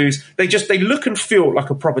tag moves. They look and feel like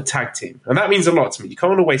a proper tag team, and that means a lot to me. You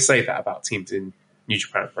can't always say that about teams in New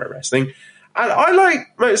Japan Pro Wrestling. And I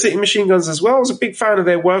like Motor City Machine Guns as well. I was a big fan of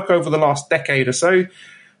their work over the last decade or so,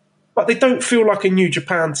 but they don't feel like a New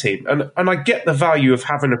Japan team. And I get the value of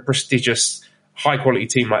having a prestigious, high-quality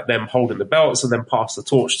team like them holding the belts and then pass the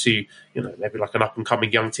torch to, maybe like an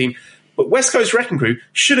up-and-coming young team. But West Coast Wrecking Crew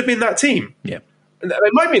should have been that team. Yeah. And they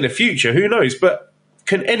might be in the future, who knows? But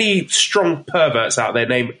can any strong perverts out there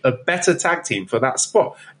name a better tag team for that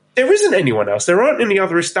spot? There isn't anyone else. There aren't any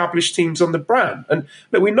other established teams on the brand. And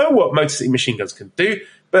look, we know what Motor City Machine Guns can do,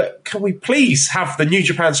 but can we please have the New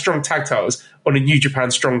Japan Strong Tag titles on a New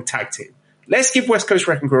Japan Strong Tag team? Let's give West Coast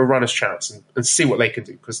Wrecking Crew a runner's chance and see what they can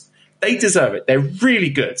do, because they deserve it. They're really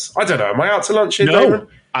good. I don't know. Am I out to lunch here, No,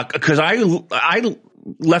 because I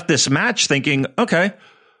left this match thinking, okay,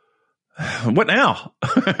 what now?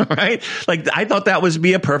 Right? Like, I thought that would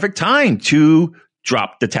be a perfect time to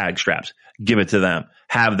drop the tag straps, give it to them,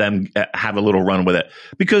 have them have a little run with it.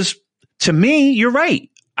 Because to me, you're right.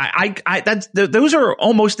 Those are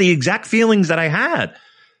almost the exact feelings that I had,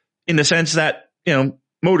 in the sense that,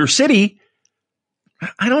 Motor City,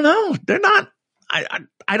 I don't know. They're not,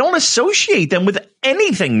 I don't associate them with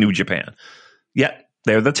anything New Japan, yet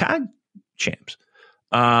they're the tag champs.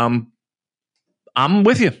 I'm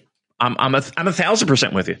with you. I'm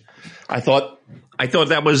 1,000% with you. I thought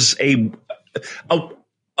that was a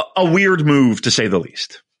weird move, to say the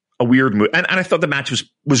least. A weird move, and I thought the match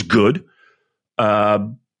was good.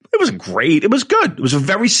 It wasn't great. It was good. It was a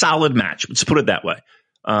very solid match. Let's put it that way.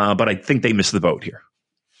 But I think they missed the boat here.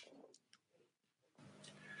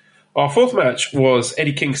 Our fourth match was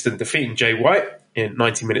Eddie Kingston defeating Jay White in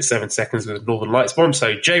 90 minutes, 7 seconds with a Northern Lights bomb.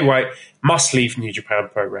 So Jay White must leave New Japan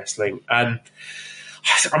Pro Wrestling. And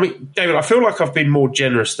I mean, David, I feel like I've been more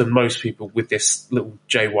generous than most people with this little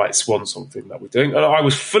Jay White swan song thing that we're doing. And I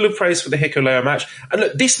was full of praise for the Hikuleo match. And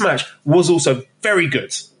look, this match was also very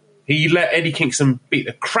good. He let Eddie Kingston beat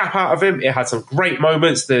the crap out of him. It had some great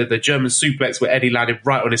moments. The German suplex where Eddie landed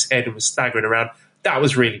right on his head and was staggering around. That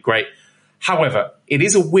was really great. However, it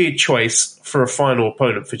is a weird choice for a final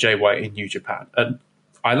opponent for Jay White in New Japan. And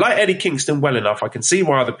I like Eddie Kingston well enough. I can see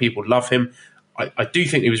why other people love him. I do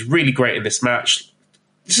think he was really great in this match.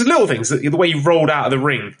 Just little things, the way he rolled out of the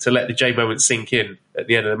ring to let the Jay moment sink in at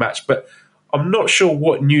the end of the match. But I'm not sure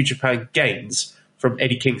what New Japan gains from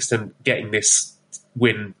Eddie Kingston getting this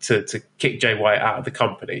win to kick Jay White out of the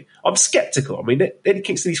company. I'm skeptical. I mean, Eddie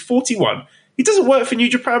Kingston, he's 41. He doesn't work for New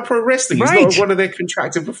Japan Pro Wrestling. He's not one of their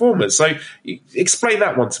contracted performers. So explain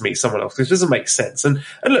that one to me, someone else, because it doesn't make sense. And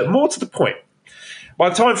look, more to the point, by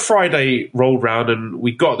the time Friday rolled round and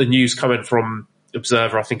we got the news coming from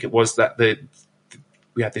Observer, I think it was, that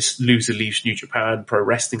we had this loser leaves New Japan Pro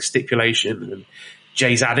Wrestling stipulation, and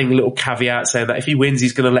Jay's adding a little caveat saying that if he wins,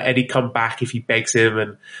 he's going to let Eddie come back if he begs him.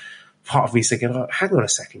 And part of me is thinking, hang on a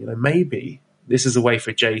second, maybe this is a way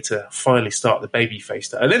for Jay to finally start the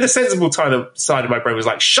babyface turn. And then the sensible side of my brain was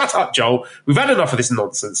like, shut up, Joel. We've had enough of this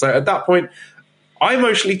nonsense. So at that point, I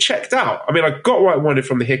emotionally checked out. I mean, I got what I wanted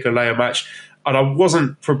from the Hikuleo match, and I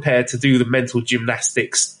wasn't prepared to do the mental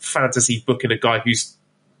gymnastics fantasy booking a guy who's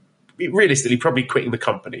realistically probably quitting the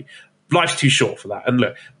company. Life's too short for that. And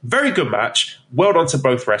look, very good match. Well done to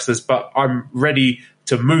both wrestlers, but I'm ready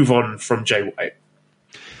to move on from Jay White.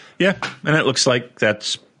 Yeah, and it looks like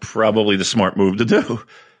that's probably the smart move to do.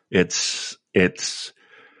 It's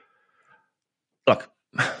look,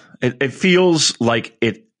 it feels like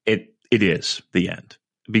it is the end,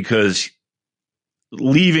 because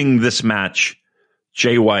leaving this match,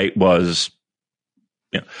 Jay White was,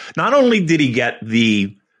 not only did he get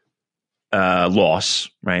the loss,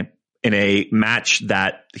 right, in a match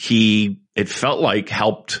that it felt like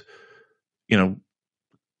helped,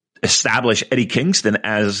 establish Eddie Kingston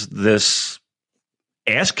as this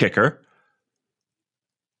ass kicker.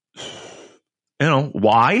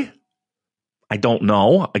 Why? I don't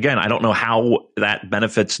know. Again, I don't know how that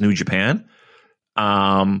benefits New Japan.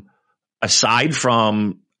 Aside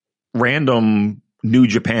from random New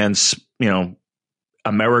Japan's,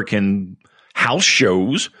 American house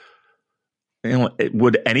shows,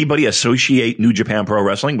 would anybody associate New Japan Pro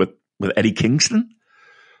Wrestling with Eddie Kingston?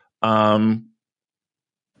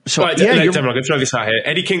 So right, yeah, I'm going to throw this out here.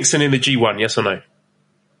 Eddie Kingston in the G1, yes or no?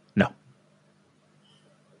 No.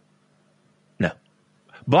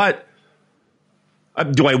 But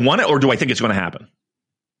do I want it, or do I think it's going to happen?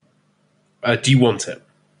 Do you want it?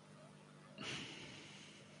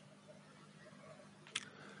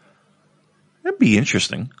 That'd be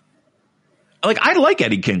interesting. I like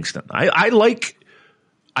Eddie Kingston. I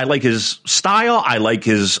like his style. I like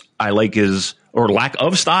his or lack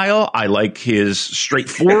of style. I like his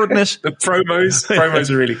straightforwardness. The promos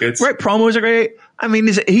are really good. Right, promos are great. I mean,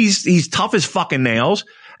 he's tough as fucking nails.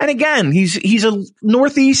 And again, he's a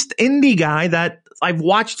Northeast indie guy that I've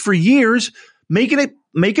watched for years, making it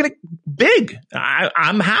big.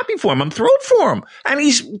 I'm happy for him. I'm thrilled for him. And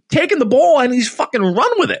he's taking the ball and he's fucking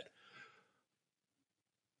run with it.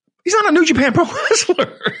 He's not a New Japan Pro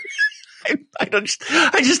Wrestler. I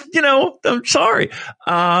I'm sorry.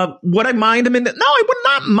 Would I mind him in there? No, I would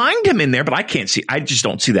not mind him in there, but I just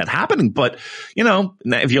don't see that happening. But,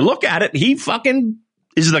 if you look at it, he fucking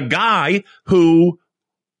is the guy who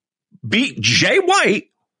beat Jay White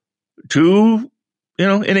to,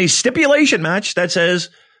 in a stipulation match that says,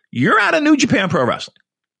 you're out of New Japan Pro Wrestling.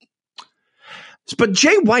 But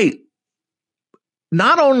Jay White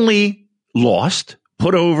not only lost,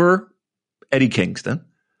 put over Eddie Kingston,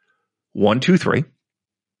 1, 2, 3,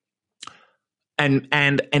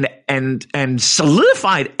 and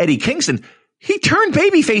solidified Eddie Kingston. He turned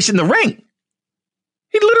babyface in the ring.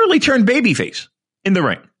 He literally turned babyface in the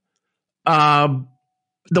ring.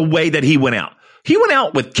 The way that he went out. He went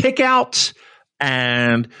out with kickouts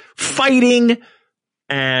and fighting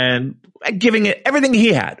and giving it everything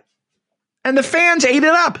he had. And the fans ate it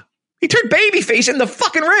up. He turned babyface in the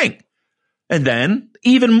fucking ring. And then,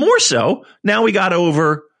 even more so, now we got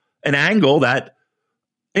over an angle that,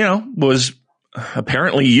 was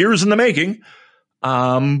apparently years in the making.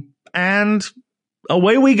 And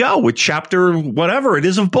away we go with chapter whatever it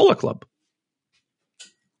is of Bullet Club.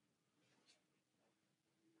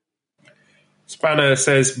 Spanner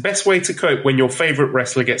says, best way to cope when your favorite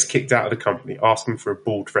wrestler gets kicked out of the company, asking for a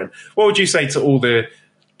bald friend. What would you say to all the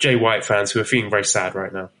Jay White fans who are feeling very sad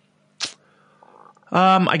right now?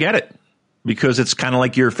 I get it, because it's kind of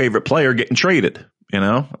like your favorite player getting traded.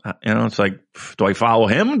 It's like, do I follow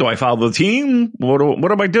him? Do I follow the team? What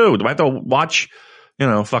do I do? Do I have to watch,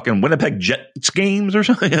 fucking Winnipeg Jets games or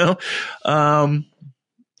something?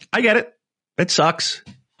 I get it. It sucks.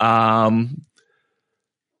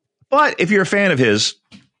 But if you're a fan of his,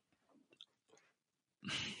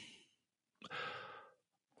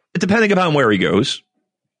 depending upon where he goes,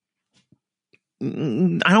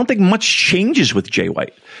 I don't think much changes with Jay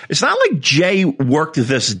White. It's not like Jay worked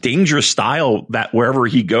this dangerous style that wherever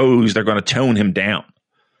he goes, they're going to tone him down.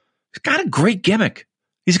 He's got a great gimmick.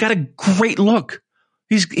 He's got a great look.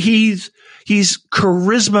 He's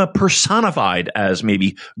charisma personified, as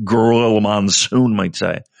maybe Gorilla Monsoon might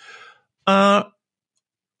say.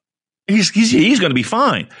 He's going to be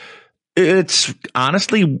fine. It's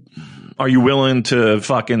honestly, are you willing to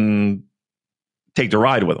fucking take the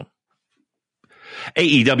ride with him?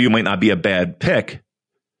 AEW might not be a bad pick,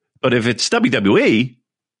 but if it's WWE,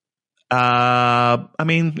 let's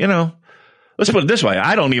put it this way.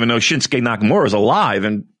 I don't even know Shinsuke Nakamura is alive.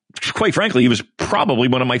 And quite frankly, he was probably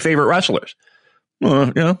one of my favorite wrestlers.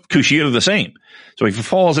 Kushida the same. So if he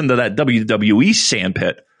falls into that WWE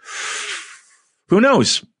sandpit, who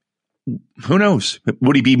knows? Who knows?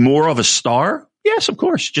 Would he be more of a star? Yes, of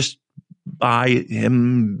course. Just by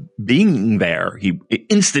him being there, he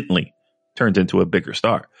instantly turns into a bigger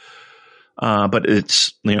star. But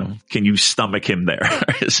it's, can you stomach him there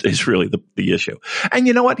is really the issue. And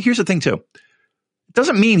you know what? Here's the thing too. It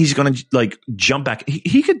doesn't mean he's going to jump back.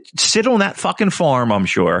 He could sit on that fucking farm, I'm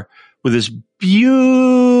sure, with his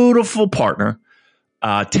beautiful partner,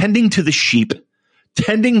 tending to the sheep,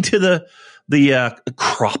 tending to the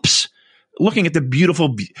crops, looking at the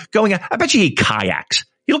beautiful going out. I bet you he kayaks.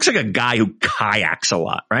 He looks like a guy who kayaks a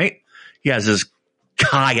lot, right? He has his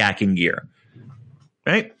kayaking gear,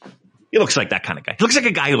 right? He looks like that kind of guy. He looks like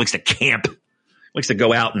a guy who likes to camp, likes to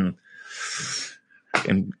go out and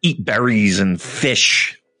eat berries and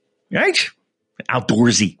fish, right?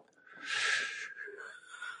 Outdoorsy.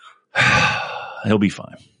 He'll be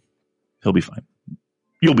fine. He'll be fine.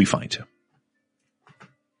 You'll be fine too.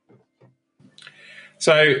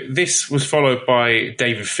 So this was followed by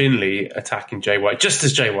David Finlay attacking Jay White just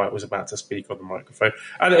as Jay White was about to speak on the microphone.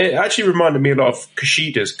 And it actually reminded me a lot of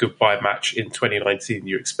Kushida's goodbye match in 2019.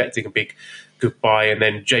 You're expecting a big goodbye, and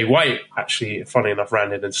then Jay White actually, funny enough,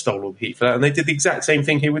 ran in and stole all the heat for that. And they did the exact same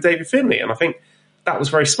thing here with David Finlay. And I think that was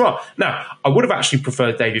very smart. Now, I would have actually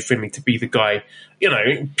preferred David Finlay to be the guy,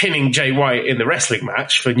 pinning Jay White in the wrestling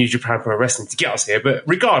match for New Japan Pro Wrestling to get us here. But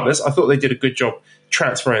regardless, I thought they did a good job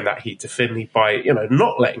transferring that heat to Finlay by,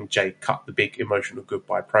 not letting Jay cut the big emotional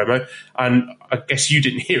goodbye promo. And I guess you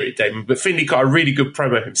didn't hear it, Damon, but Finlay cut a really good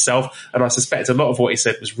promo himself. And I suspect a lot of what he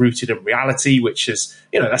said was rooted in reality, which is,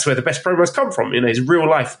 that's where the best promos come from. His real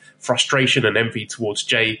life frustration and envy towards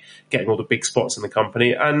Jay getting all the big spots in the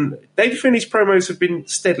company. And David Finlay's promos have been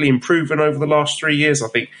steadily improving over the last 3 years. I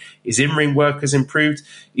think his in-ring work has improved.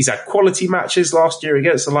 He's had quality matches last year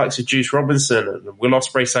against the likes of Juice Robinson and Will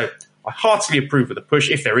Ospreay. So I heartily approve of the push,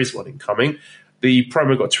 if there is one incoming. The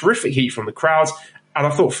promo got terrific heat from the crowds, and I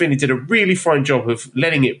thought Finlay did a really fine job of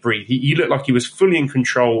letting it breathe. He looked like he was fully in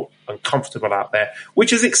control and comfortable out there,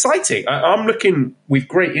 which is exciting. I'm looking with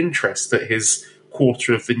great interest at his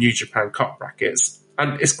quarter of the New Japan Cup brackets,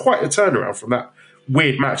 and it's quite a turnaround from that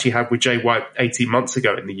weird match he had with Jay White 18 months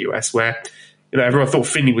ago in the US, where everyone thought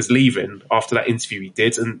Finlay was leaving after that interview he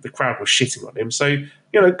did, and the crowd was shitting on him. So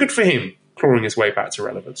good for him clawing his way back to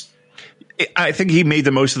relevance. I think he made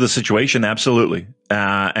the most of the situation, absolutely,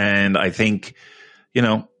 and I think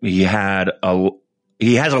he has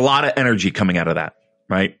a lot of energy coming out of that,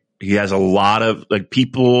 right? He has a lot of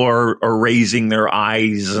people are raising their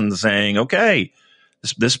eyes and saying, okay,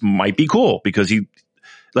 this might be cool, because he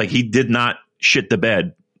did not shit the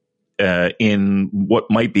bed in what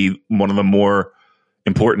might be one of the more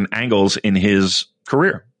important angles in his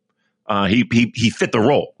career. He fit the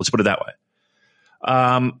role. Let's put it that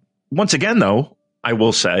way. Once again, though, I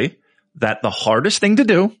will say that the hardest thing to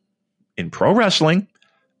do in pro wrestling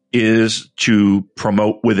is to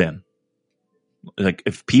promote within.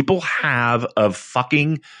 If people have a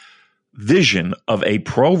fucking vision of a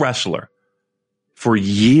pro wrestler for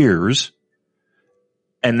years,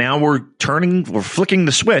 and now we're flicking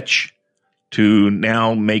the switch to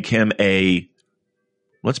now make him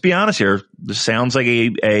let's be honest here, this sounds like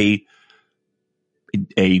a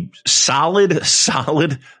solid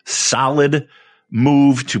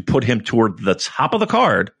move to put him toward the top of the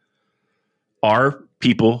card. Are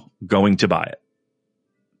people going to buy it?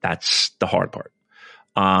 That's the hard part.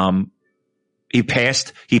 He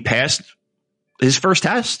passed his first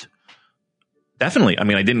test. Definitely. I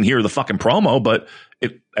mean, I didn't hear the fucking promo, but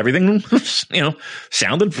everything,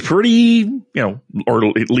 sounded pretty,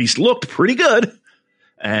 or at least looked pretty good.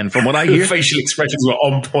 And from what I hear, facial expressions were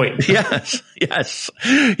on point. Yes.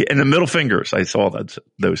 And the middle fingers, I saw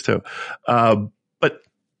those too. But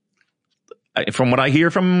from what I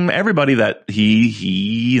hear from everybody, that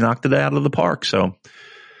he knocked it out of the park. So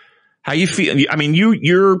how you feel? I mean,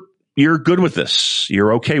 you're good with this.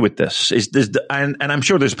 You're okay with this. And I'm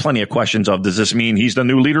sure there's plenty of questions of, does this mean he's the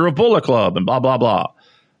new leader of Bullet Club and blah, blah, blah.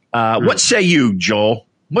 What say you, Joel?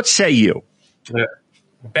 What say you?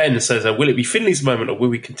 Ben says, will it be Finlay's moment, or will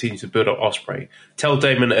we continue to build up Ospreay? Tell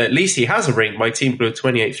Damon, at least he has a ring. My team blew a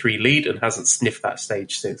 28-3 lead and hasn't sniffed that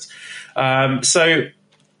stage since. So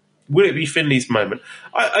will it be Finlay's moment?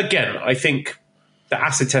 I think the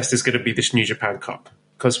acid test is going to be this New Japan Cup,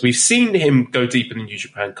 because we've seen him go deep in the New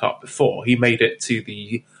Japan Cup before. He made it to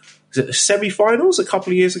the semi-finals a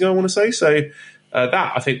couple of years ago, I want to say. So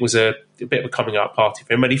that, I think, was a bit of a coming out party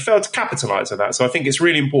for him, and he failed to capitalise on that. So I think it's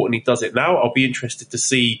really important he does it now. I'll be interested to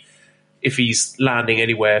see if he's landing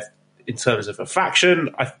anywhere in terms of a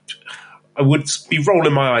faction. I would be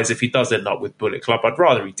rolling my eyes if he does end up with Bullet Club. I'd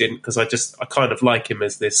rather he didn't, because I kind of like him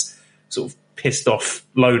as this sort of pissed off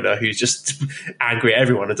loner who's just angry at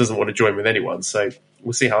everyone and doesn't want to join with anyone. So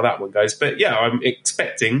we'll see how that one goes. But yeah, I'm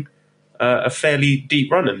expecting a fairly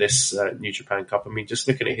deep run in this New Japan Cup. I mean, just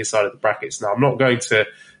looking at his side of the brackets now, I'm not going to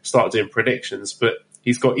start doing predictions, but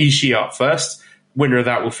he's got Ishii up first. Winner of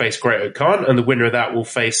that will face Great-O-Khan, and the winner of that will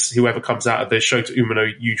face whoever comes out of the Shota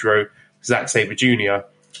Umino, Yujiro, Zack Sabre Jr.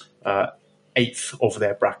 8th of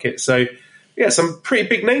their bracket. So yeah, some pretty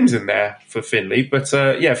big names in there for Finlay. But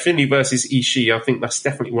Finlay versus Ishii, I think that's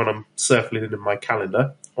definitely one I'm circling in my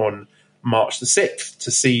calendar on March the 6th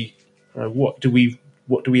to see what do we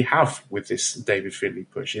have with this David Finlay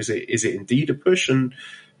push. Is it indeed a push? And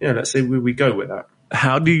let's see where we go with that.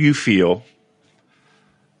 How do you feel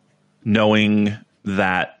knowing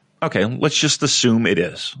that, okay, let's just assume it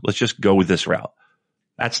is. Let's just go with this route.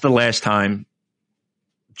 That's the last time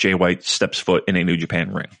Jay White steps foot in a New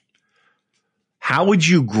Japan ring. How would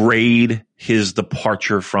you grade his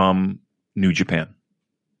departure from New Japan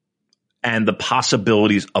and the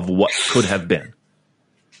possibilities of what could have been?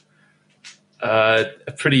 A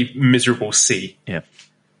pretty miserable C. Yeah.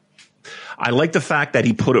 I like the fact that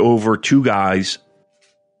he put over 3 guys,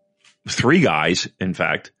 in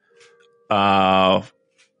fact, on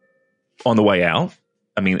the way out.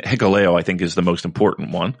 I mean, Hikuleo, I think, is the most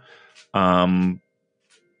important one. The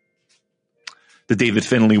David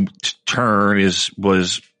Finlay turn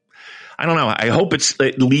was, I don't know. I hope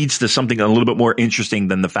it leads to something a little bit more interesting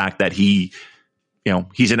than the fact that he's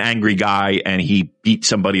an angry guy and he beat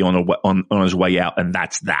somebody on his way out, and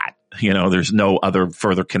that's that. There's no other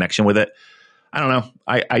further connection with it. I don't know.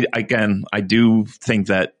 I do think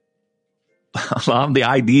that a lot of the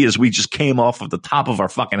ideas we just came off of the top of our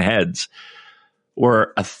fucking heads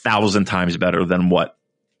were 1,000 times better than what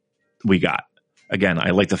we got. Again, I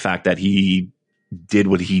like the fact that he did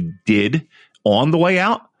what he did on the way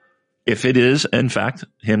out. If it is, in fact,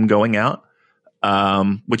 him going out,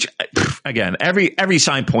 which again, every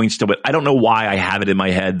sign points to it. I don't know why I have it in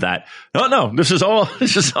my head that, no, this is all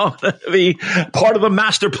going to be part of the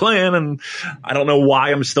master plan. And I don't know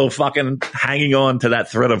why I'm still fucking hanging on to that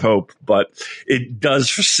thread of hope, but it does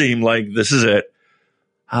seem like this is it.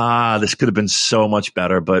 this could have been so much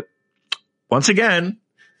better. But once again,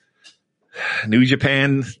 New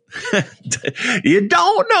Japan, you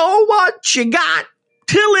don't know what you got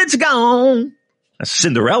till it's gone. That's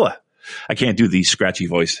Cinderella. I can't do the scratchy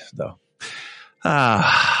voice, though.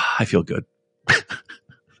 I feel good. I'm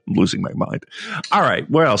losing my mind. All right,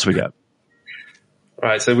 what else we got? All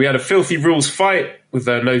right, so we had a filthy rules fight with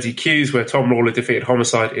no DQs where Tom Lawler defeated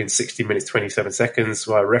Homicide in 60 minutes, 27 seconds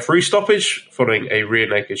via referee stoppage following a rear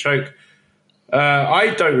naked choke.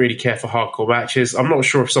 I don't really care for hardcore matches. I'm not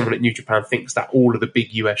sure if someone at New Japan thinks that all of the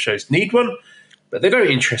big US shows need one, but they don't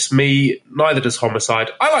interest me. Neither does Homicide.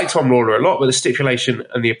 I like Tom Lawler a lot, but the stipulation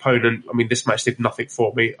and the opponent, I mean, this match did nothing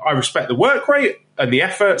for me. I respect the work rate and the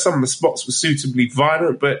effort. Some of the spots were suitably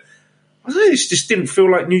violent, but I don't know, it just didn't feel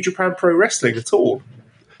like New Japan Pro Wrestling at all.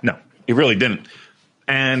 No, it really didn't.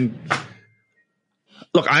 And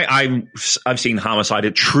look, I've seen Homicide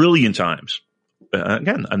a trillion times.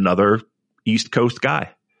 Again, another East Coast guy.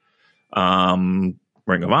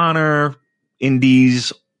 Ring of Honor,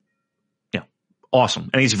 Indies, yeah, awesome,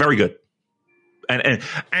 and he's very good.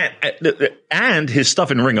 And his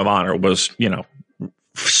stuff in Ring of Honor was,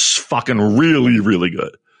 fucking really, really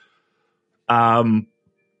good.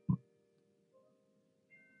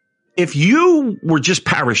 If you were just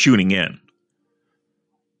parachuting in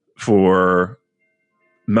for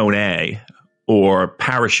Monet or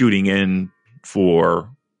parachuting in for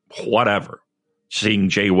whatever, seeing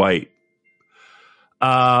Jay White,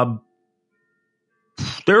 no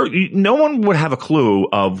one would have a clue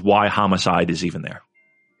of why Homicide is even there,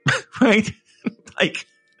 right?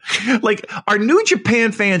 Like, are New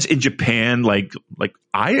Japan fans in Japan like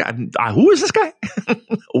who is this guy?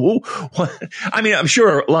 I mean, I'm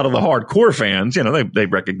sure a lot of the hardcore fans, they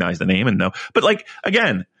recognize the name and know. But like,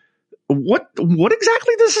 again, what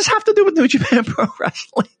exactly does this have to do with New Japan Pro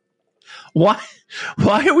Wrestling? Why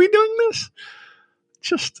are we doing this?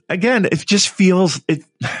 Just, again, it just feels it.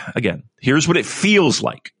 Again, here's what it feels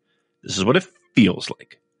like. This is what it feels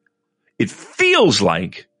like. It feels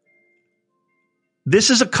like this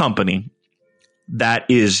is a company that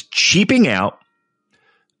is cheaping out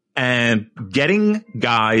and getting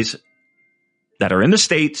guys that are in the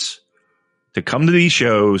States to come to these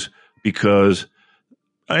shows because,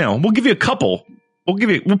 we'll give you a couple.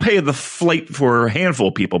 We'll pay the flight for a handful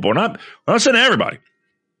of people, but we're not sending everybody.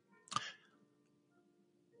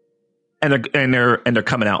 And they're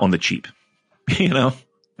coming out on the cheap.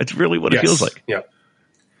 That's really what it feels like. Yeah.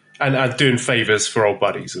 And doing favors for old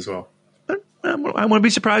buddies as well. I want to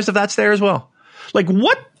be surprised if that's there as well. Like,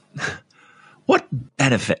 what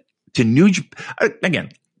benefit to New Japan?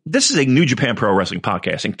 Again, this is a New Japan Pro Wrestling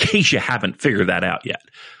podcast, in case you haven't figured that out yet.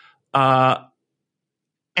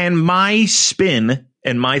 And my spin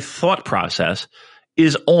and my thought process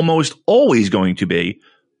is almost always going to be,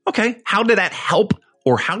 okay, how did that help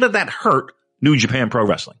or how did that hurt New Japan Pro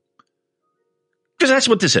Wrestling? Because that's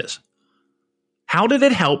what this is. How did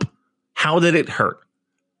it help? How did it hurt?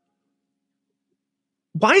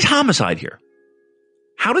 Why is Homicide here?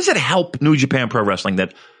 How does it help New Japan Pro Wrestling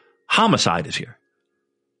that Homicide is here?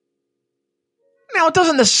 Now, it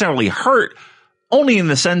doesn't necessarily hurt, only in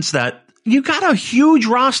the sense that you got a huge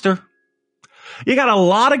roster. You got a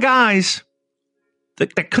lot of guys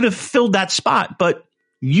that could have filled that spot, but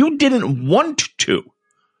you didn't want to.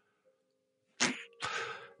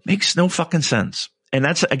 Makes no fucking sense. And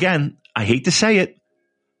that's, again, I hate to say it,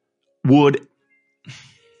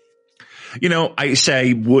 I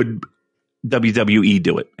say, would WWE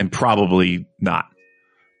do it? And probably not.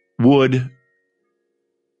 Would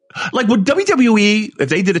WWE, if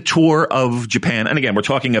they did a tour of Japan, and again, we're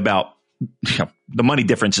talking about, the money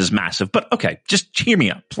difference is massive, but okay, just hear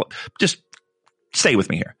me out. Just stay with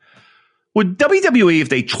me here. Would WWE, if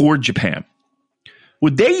they toured Japan,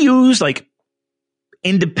 would they use like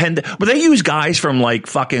independent, would they use guys from like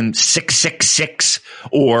fucking 666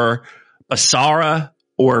 or Basara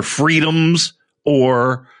or Freedoms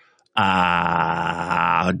or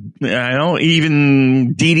I don't know,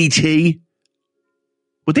 even DDT?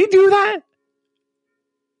 Would they do that?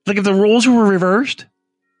 Like if the roles were reversed?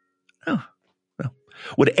 No.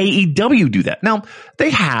 Would AEW do that? Now, they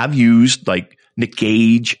have used like Nick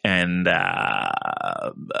Gage and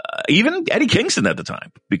even Eddie Kingston at the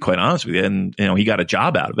time, to be quite honest with you. And, he got a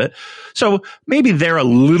job out of it. So maybe they're a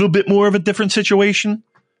little bit more of a different situation.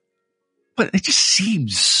 But it just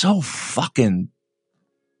seems so fucking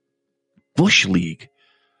Bush League.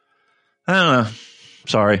 I don't know.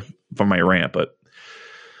 Sorry for my rant, but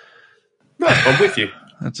no, I'm with you.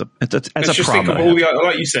 That's a just problem. Think of all the,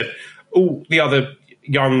 like you said, all the other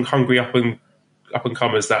young, hungry up and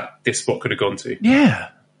comers that this spot could have gone to. Yeah,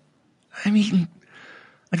 I mean,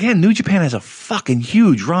 Again, New Japan has a fucking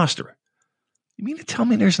huge roster. You mean to tell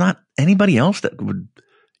me there's not anybody else that would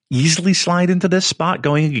easily slide into this spot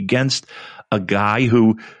going against a guy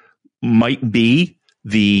who might be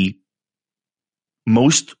the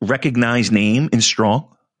most recognized name in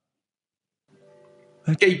Strong?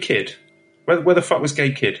 Gay Kid. Where the fuck was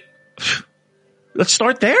Gay Kid? Let's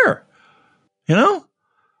start there. You know,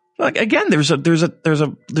 like again, there's a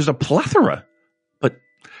plethora. But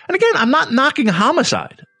and again, I'm not knocking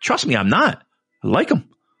Homicide. Trust me, I'm not. I like him.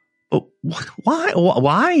 But why?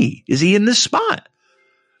 Why is he in this spot?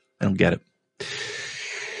 I don't get it.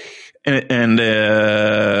 And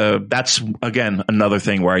that's again another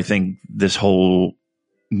thing where I think this whole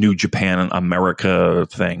New Japan America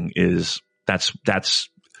thing is that's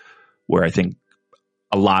where I think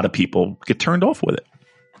a lot of people get turned off with it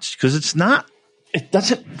because it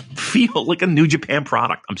doesn't feel like a New Japan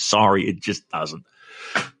product. I'm sorry, it just doesn't.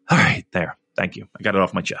 All right, there. Thank you. I got it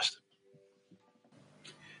off my chest.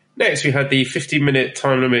 Next, we had the 15-minute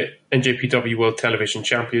time limit NJPW World Television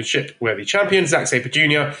Championship, where the champion, Zack Sabre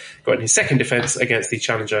Jr., got in his second defense against the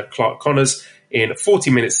challenger, Clark Connors, in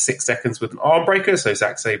 40 minutes, 6 seconds with an arm breaker. So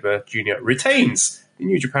Zack Sabre Jr. retains the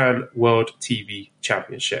New Japan World TV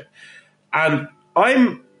Championship. And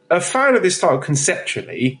I'm a fan of this title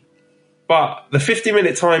conceptually, but the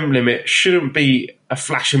 50-minute time limit shouldn't be a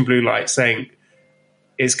flashing blue light saying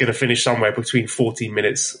it's going to finish somewhere between 14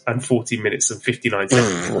 minutes and 40 minutes and 59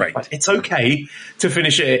 seconds. Right. Like, it's okay to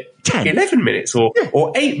finish it at 11 minutes or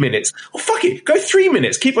 8 minutes. Or fuck it, go 3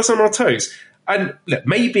 minutes. Keep us on our toes. And look,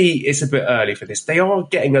 maybe it's a bit early for this. They are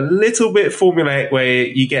getting a little bit formulaic where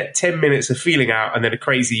you get 10 minutes of feeling out and then a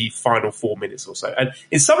crazy final 4 minutes or so. And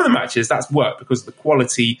in some of the matches, that's worked because of the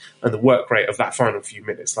quality and the work rate of that final few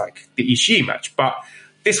minutes, like the Ishii match. But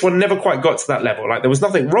this one never quite got to that level. Like, there was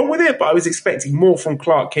nothing wrong with it, but I was expecting more from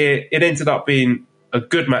Clark here. It ended up being a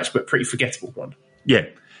good match, but pretty forgettable one. Yeah.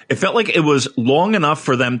 It felt like it was long enough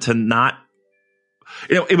for them to not,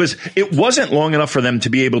 it wasn't long enough for them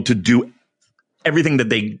to be able to do everything that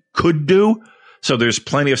they could do. So there's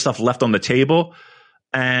plenty of stuff left on the table.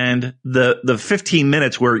 And the 15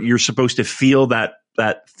 minutes where you're supposed to feel that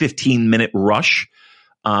 15-minute rush.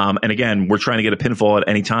 And again, we're trying to get a pinfall at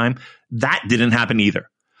any time. That didn't happen either.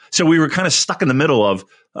 So we were kind of stuck in the middle of,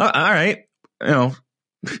 all right,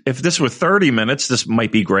 if this were 30 minutes, this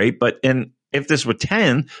might be great. But if this were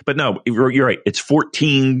 10, but no, you're right. It's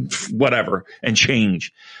 14, whatever, and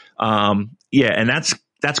change. And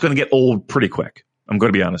that's going to get old pretty quick. I'm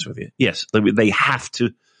going to be honest with you. Yes, they have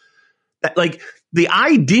to. Like, the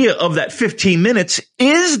idea of that 15 minutes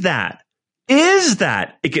is that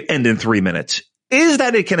it could end in 3 minutes. Is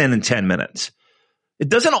that it can end in 10 minutes. It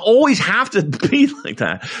doesn't always have to be like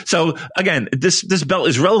that. So again, this belt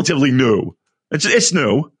is relatively new. It's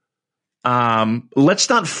new. Let's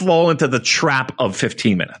not fall into the trap of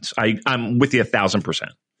 15 minutes. I'm with you 1,000%.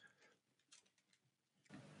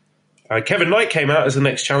 Kevin Knight came out as the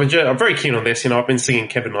next challenger. I'm very keen on this. I've been singing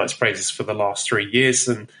Kevin Knight's praises for the last 3 years,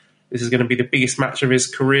 and this is going to be the biggest match of his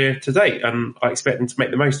career to date, and I expect him to make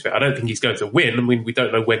the most of it. I don't think he's going to win. I mean, we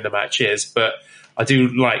don't know when the match is, but I do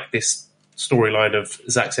like this storyline of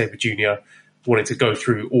Zack Sabre Jr. wanting to go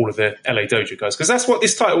through all of the LA Dojo guys, because that's what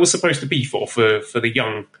this title was supposed to be for the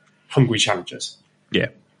young, hungry challengers. Yeah.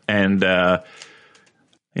 And,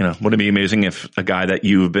 wouldn't it be amazing if a guy that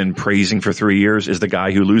you've been praising for 3 years is the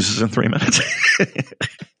guy who loses in 3 minutes?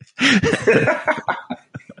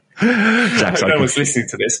 No one's listening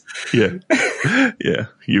to this. Yeah.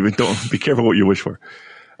 You don't be careful what you wish for.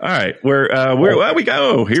 All right, where we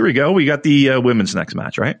go? Here we go. We got the women's next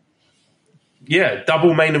match, right? Yeah,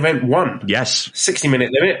 double main event 1. Yes.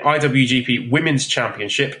 60-minute limit, IWGP Women's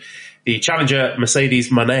Championship. The challenger, Mercedes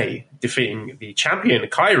Moné, defeating the champion,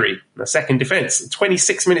 Kairi, in the second defense.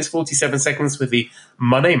 26 minutes, 47 seconds with the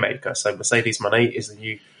Moné Maker. So Mercedes Moné is the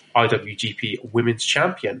new IWGP Women's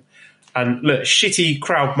Champion. And look, shitty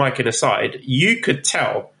crowd miking aside, you could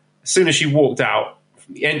tell as soon as she walked out,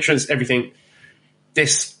 from the entrance, everything,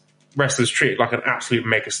 this wrestler's treated like an absolute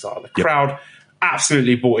megastar. The crowd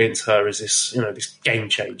absolutely bought into her as this, this game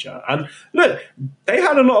changer. And look, they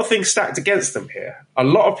had a lot of things stacked against them here. A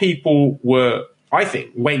lot of people were, I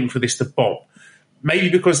think, waiting for this to bomb. Maybe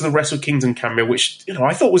because of the Wrestle Kingdom cameo, which,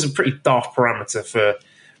 I thought was a pretty daft parameter for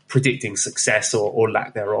predicting success or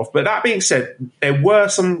lack thereof. But that being said, there were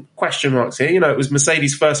some question marks here. It was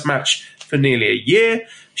Mercedes' first match for nearly a year.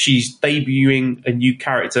 She's debuting a new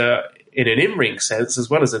character in an in-ring sense as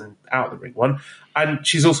well as an out-the-ring one. And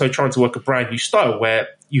she's also trying to work a brand new style where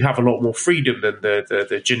you have a lot more freedom than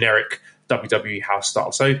the generic WWE house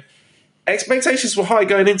style. So expectations were high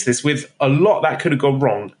going into this with a lot that could have gone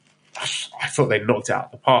wrong. I thought they knocked it out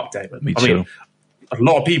of the park, Damon. Me too. I mean, a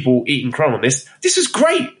lot of people eating crow on this. This was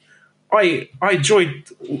great. I enjoyed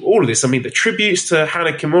all of this. I mean, the tributes to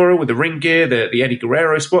Hana Kimura with the ring gear, the Eddie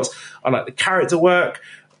Guerrero spots. I like the character work.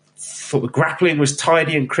 Thought the grappling was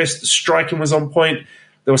tidy and crisp. The striking was on point.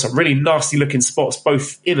 There were some really nasty looking spots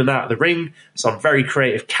both in and out of the ring. Some very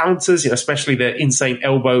creative counters, especially the insane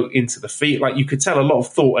elbow into the feet. Like, you could tell a lot of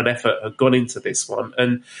thought and effort had gone into this one.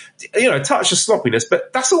 And, a touch of sloppiness,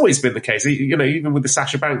 but that's always been the case, even with the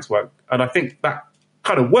Sasha Banks work. And I think that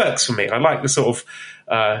kind of works for me. I like the sort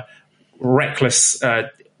of reckless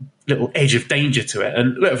little edge of danger to it.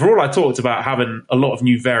 And look, for all I talked about having a lot of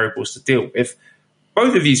new variables to deal with,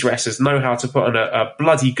 both of these wrestlers know how to put on a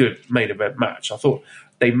bloody good main event match. I thought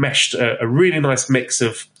they meshed a really nice mix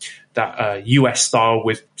of that US style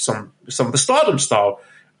with some of the Stardom style.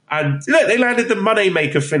 And they landed the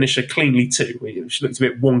Moneymaker finisher cleanly too, which looked a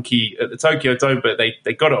bit wonky at the Tokyo Dome, but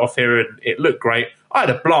they got it off here and it looked great. I had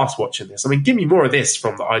a blast watching this. I mean, give me more of this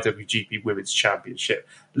from the IWGP Women's Championship.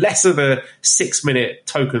 Less of the 6-minute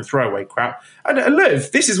token throwaway crap. And look,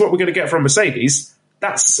 if this is what we're going to get from Mercedes,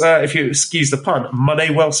 that's, if you excuse the pun, money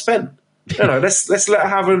well spent. Let's let her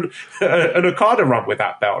have an Okada run with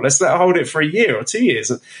that belt. Let's let her hold it for a year or 2 years.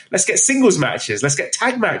 Let's get singles matches. Let's get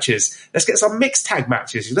tag matches. Let's get some mixed tag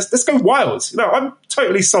matches. Let's go wild. I'm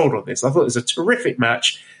totally sold on this. I thought it was a terrific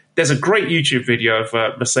match. There's a great YouTube video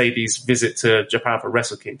of Mercedes' visit to Japan for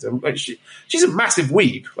Wrestle Kingdom. She's a massive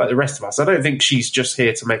weeb like the rest of us. I don't think she's just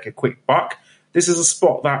here to make a quick buck. This is a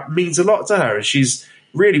spot that means a lot to her, and she's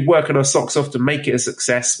really working her socks off to make it a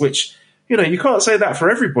success, which, you can't say that for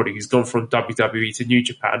everybody who's gone from WWE to New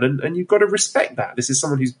Japan, and you've got to respect that. This is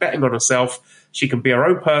someone who's betting on herself. She can be her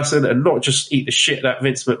own person and not just eat the shit that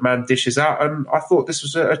Vince McMahon dishes out, and I thought this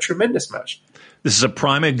was a tremendous match. This is a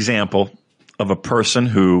prime example of a person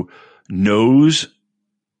who knows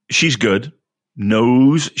she's good,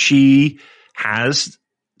 knows she has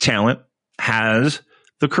talent, has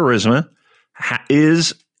the charisma,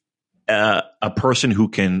 is a person who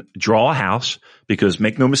can draw a house, because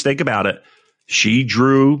make no mistake about it, she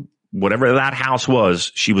drew whatever that house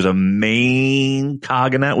was. She was a main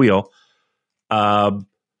cog in that wheel. And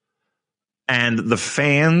the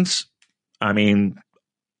fans, I mean,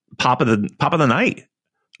 pop of the night.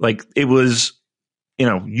 Like, it was,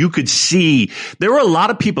 you could see there were a lot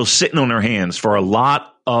of people sitting on their hands for a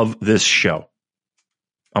lot of this show.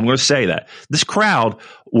 I'm going to say that this crowd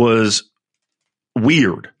was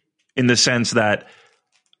weird in the sense that,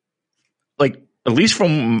 like, at least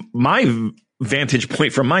from my vantage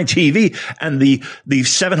point from my TV and the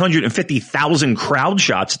 750,000 crowd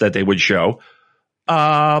shots that they would show,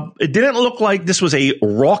 it didn't look like this was a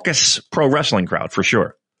raucous pro wrestling crowd for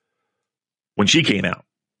sure. When she came out,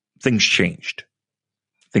 things changed.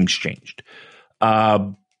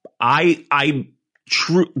 The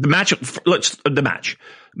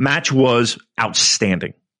match was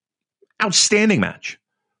outstanding. Outstanding match.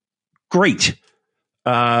 Great.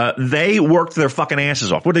 They worked their fucking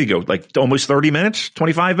asses off. What did they go? Like almost 30 minutes,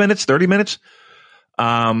 25 minutes, 30 minutes.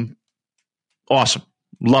 Awesome.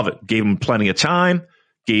 Love it. Gave them plenty of time.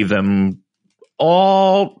 Gave them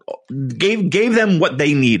what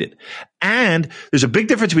they needed. And there's a big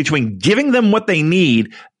difference between giving them what they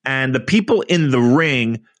need and the people in the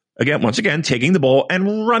ring, once again, taking the ball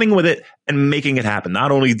and running with it and making it happen.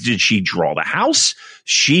 Not only did she draw the house,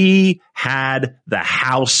 she had the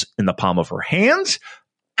house in the palm of her hands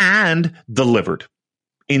and delivered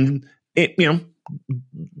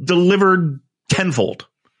delivered tenfold.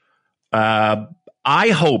 I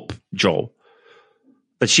hope, Joel,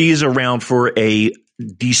 that she is around for a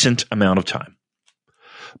decent amount of time,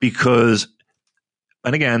 because,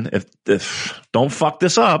 and again, if don't fuck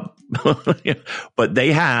this up, but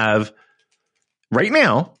they have right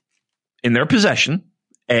now in their possession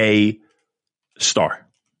a star,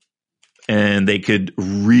 and they could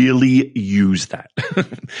really use that.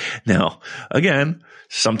 Now, again,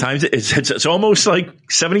 sometimes it's almost like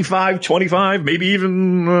 75-25, maybe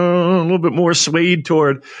even a little bit more swayed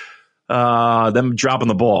toward them dropping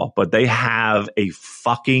the ball, but they have a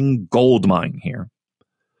fucking gold mine here.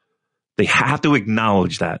 They have to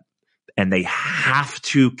acknowledge that, and they have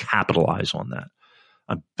to capitalize on that.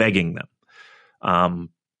 I'm begging them,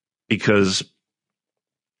 because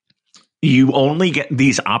you only get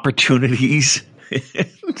these opportunities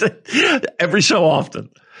every so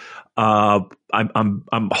often. I'm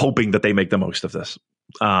hoping that they make the most of this.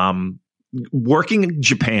 Working in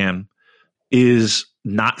Japan is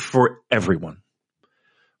not for everyone,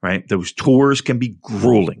 right? Those tours can be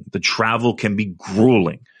grueling. The travel can be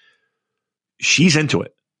grueling. She's into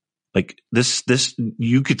it. Like this,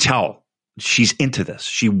 you could tell she's into this.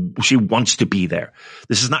 She wants to be there.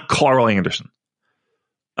 This is not Carl Anderson.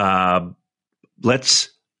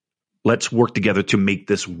 Let's work together to make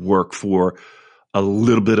this work for a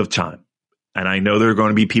little bit of time. And I know there are going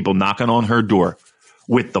to be people knocking on her door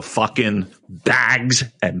with the fucking bags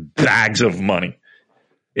and bags of money.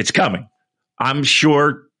 It's coming. I'm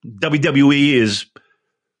sure WWE is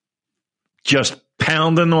just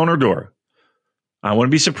pounding on her door. I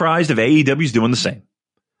wouldn't be surprised if AEW is doing the same.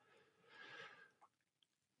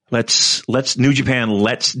 Let's New Japan.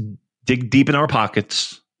 Let's dig deep in our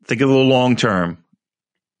pockets. Think of the long term.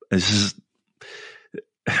 This is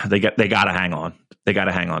they got to hang on. They got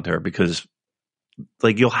to hang on to her because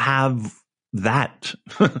like you'll have that.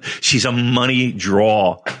 She's a money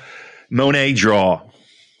draw. Monet Draw.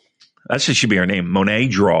 That should be her name. Monet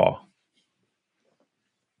Draw.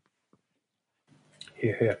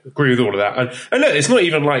 Yeah, agree with all of that. And look, it's not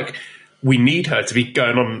even like we need her to be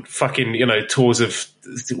going on fucking, tours of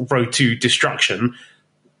Road to Destruction.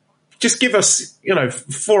 Just give us,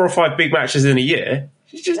 4 or 5 big matches in a year.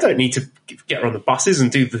 You just don't need to get her on the buses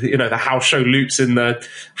and do the house show loops in the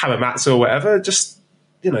Hamamatsu or whatever. Just,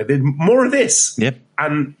 more of this. Yep.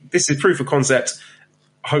 And this is proof of concept.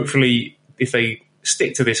 Hopefully, if they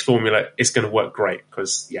stick to this formula, it's going to work great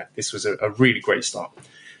because, this was a really great start.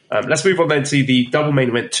 Let's move on then to the double main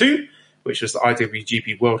event 2, which was the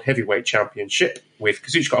IWGP World Heavyweight Championship with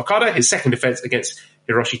Kazuchika Okada, his second defense against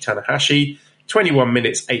Hiroshi Tanahashi. 21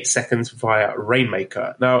 minutes, 8 seconds via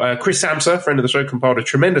Rainmaker. Now, Chris Samsa, friend of the show, compiled a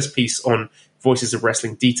tremendous piece on Voices of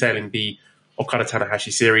Wrestling detailing the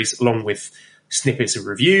Okada-Tanahashi series, along with snippets of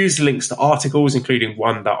reviews, links to articles, including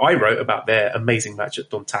one that I wrote about their amazing match at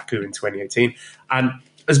Dontaku in 2018. And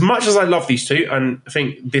as much as I love these two, and I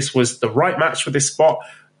think this was the right match for this spot,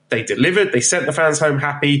 they delivered, they sent the fans home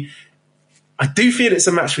happy. I do feel it's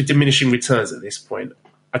a match with diminishing returns at this point.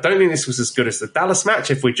 I don't think this was as good as the Dallas match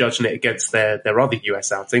if we're judging it against their other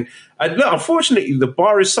US outing. And look, unfortunately, the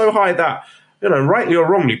bar is so high that, rightly or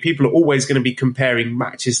wrongly, people are always going to be comparing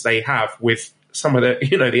matches they have with some of the,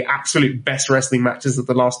 the absolute best wrestling matches of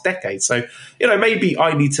the last decade. So, maybe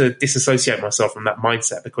I need to disassociate myself from that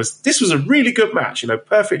mindset because this was a really good match,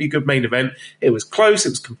 perfectly good main event. It was close.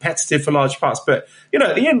 It was competitive for large parts. But,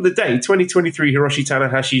 at the end of the day, 2023 Hiroshi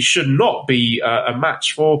Tanahashi should not be a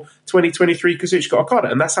match for 2023 Kazuchika Okada.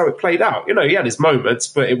 And that's how it played out. He had his moments,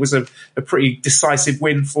 but it was a pretty decisive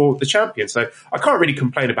win for the champion. So I can't really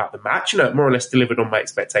complain about the match. It more or less delivered on my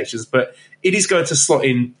expectations, but it is going to slot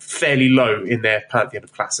in fairly low in their pantheon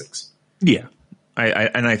of classics. Yeah.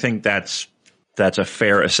 I think that's a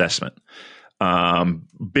fair assessment.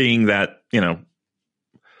 Being that,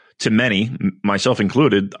 to many, myself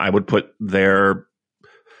included, I would put their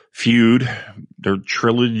feud, their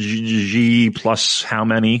trilogy plus how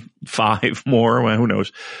many? 5 more? Well, who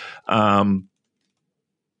knows?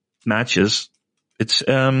 Matches. It's,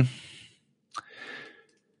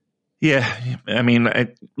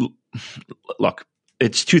 look,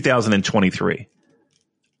 it's 2023.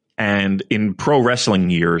 And in pro wrestling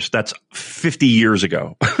years, that's 50 years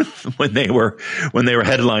ago when they were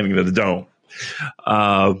headlining the Dome.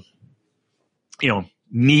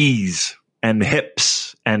 Knees and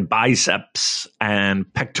hips and biceps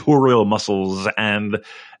and pectoral muscles and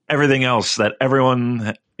everything else that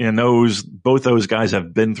everyone knows both those guys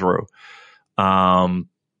have been through.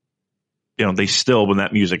 They still, when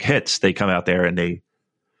that music hits, they come out there and they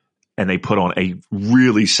put on a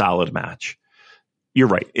really solid match. You're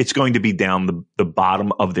right. It's going to be down the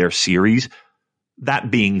bottom of their series. That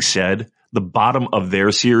being said, the bottom of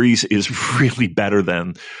their series is really better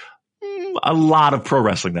than a lot of pro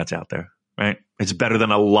wrestling that's out there, right? It's better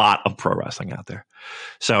than a lot of pro wrestling out there.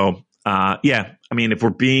 So, if we're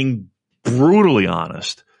being brutally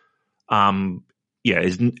honest, I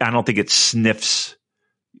don't think it sniffs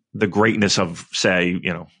the greatness of, say,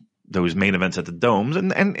 those main events at the Domes.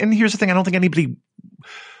 And here's the thing.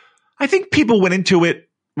 I think people went into it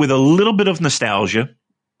with a little bit of nostalgia,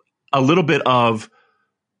 a little bit of,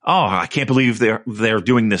 oh, I can't believe they're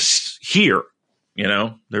doing this here.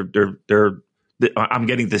 I'm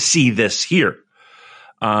getting to see this here.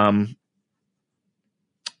 I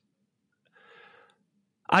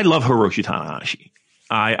love Hiroshi Tanahashi.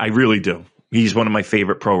 I really do. He's one of my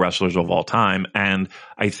favorite pro wrestlers of all time. And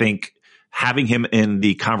I think having him in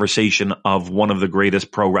the conversation of one of the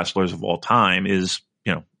greatest pro wrestlers of all time is,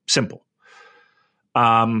 simple.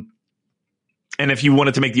 And if you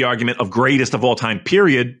wanted to make the argument of greatest of all time,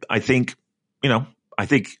 period, I think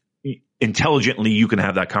intelligently you can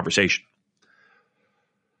have that conversation.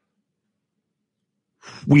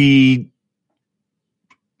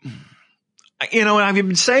 I've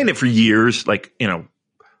been saying it for years,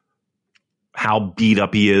 how beat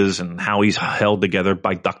up he is and how he's held together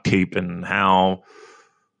by duct tape and how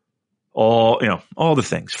all the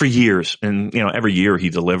things for years. And, every year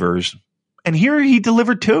he delivers. And here he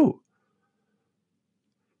delivered too.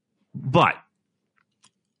 But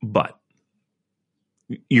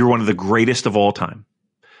you're one of the greatest of all time.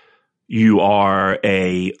 You are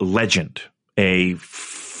a legend, a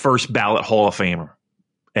first ballot Hall of Famer,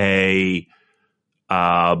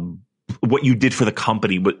 what you did for the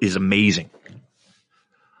company is amazing.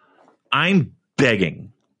 I'm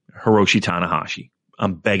begging Hiroshi Tanahashi.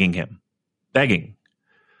 I'm begging him. Begging.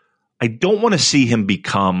 I don't want to see him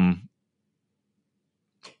become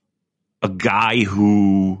a guy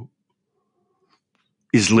who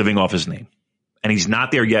is living off his name. And he's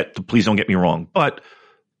not there yet. Please don't get me wrong. But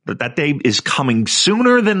that day is coming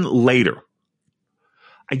sooner than later.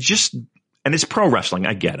 And it's pro wrestling.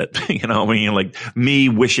 I get it. Like me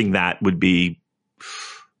wishing that would be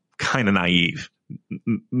kind of naive,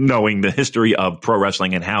 knowing the history of pro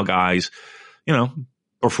wrestling and how guys,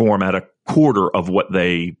 perform at a quarter of what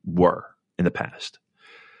they were in the past.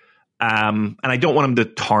 And I don't want him to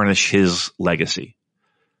tarnish his legacy.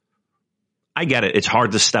 I get it. It's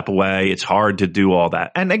hard to step away. It's hard to do all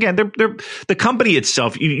that. And again, the company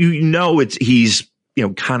itself, he's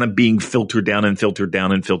kind of being filtered down,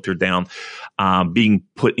 being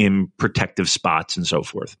put in protective spots and so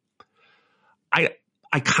forth.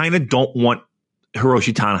 I kind of don't want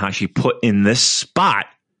Hiroshi Tanahashi put in this spot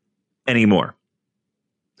anymore,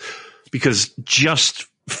 because just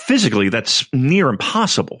physically that's near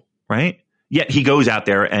impossible, right? Yet he goes out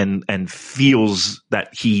there and feels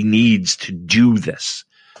that he needs to do this.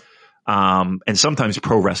 And sometimes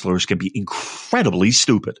pro wrestlers can be incredibly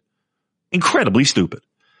stupid.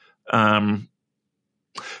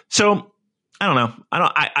 So I don't know.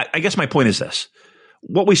 I guess my point is this.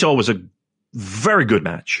 What we saw was a very good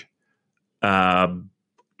match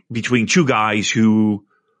between two guys who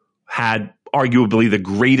had arguably the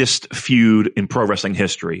greatest feud in pro wrestling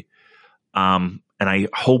history. And I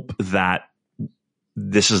hope that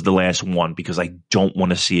this is the last one, because I don't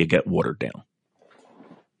want to see it get watered down.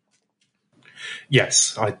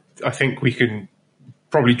 Yes, I think we can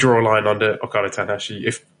probably draw a line under Okada Tanahashi.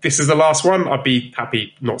 If this is the last one, I'd be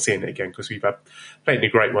happy not seeing it again, because we've had plenty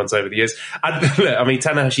of great ones over the years. And look,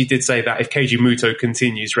 Tanahashi did say that if Keiji Muto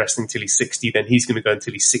continues wrestling till he's 60, then he's going to go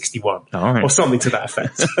until he's 61, or something to that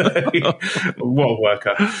effect. What a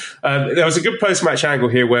worker. There was a good post-match angle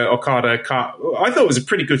here where Okada cut. I thought it was a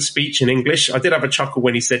pretty good speech in English. I did have a chuckle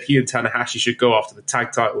when he said he and Tanahashi should go after the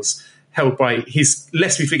tag titles held by his,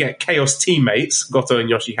 lest we forget, Chaos teammates, Goto and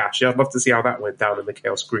Yoshihashi. I'd love to see how that went down in the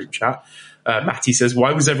Chaos group chat. Matty says,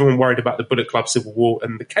 why was everyone worried about the Bullet Club Civil War,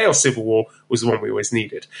 and the Chaos Civil War was the one we always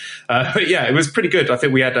needed? But yeah, it was pretty good. I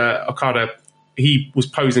think we had Okada. He was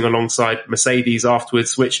posing alongside Mercedes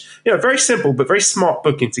afterwards, which, very simple but very smart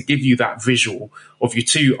booking to give you that visual of your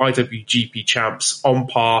two IWGP champs on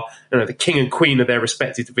par, the king and queen of their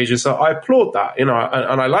respective divisions. So I applaud that, and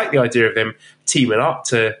I like the idea of them teaming up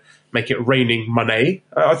to make it raining money.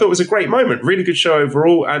 I thought it was a great moment. Really good show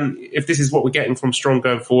overall. And if this is what we're getting from Strong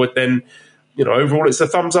going forward, then, overall it's a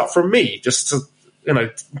thumbs up from me, just to,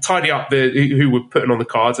 tidy up who we're putting on the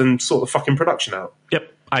cards and sort the fucking production out.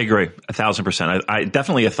 Yep. I agree 1,000%. I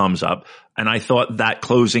definitely a thumbs up. And I thought that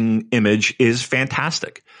closing image is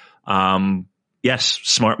fantastic. Yes.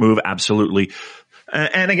 Smart move. Absolutely.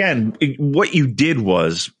 And again, what you did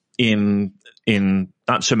was in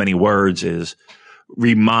not so many words is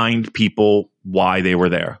remind people why they were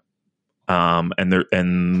there,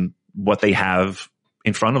 and what they have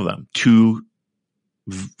in front of them. Two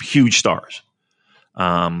huge stars,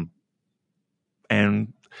 and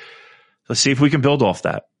let's see if we can build off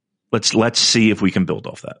that. Let's see if we can build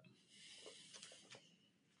off that.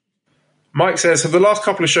 Mike says, have the last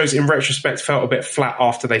couple of shows in retrospect felt a bit flat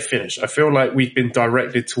after they finished? I feel like we've been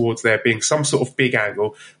directed towards there being some sort of big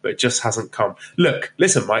angle, but it just hasn't come. Look,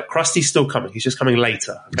 listen, Mike, Krusty's still coming. He's just coming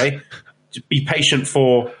later, okay? Just be patient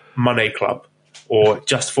for Money Club, or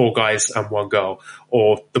Just 4 Guys and 1 Girl,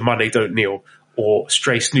 or The Money Don't Kneel, or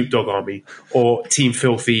Stray Snoop Dogg Army, or Team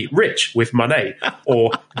Filthy Rich with Monet,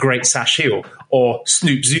 or Great Sash Hill, or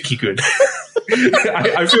Snoop Zuki-gun.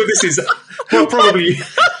 I feel this is probably...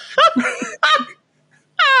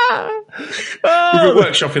 We've been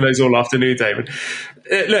workshopping those all afternoon, David.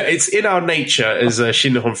 Look, it's in our nature as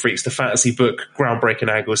Shinihon Freaks to fantasy book groundbreaking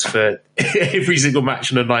angles for every single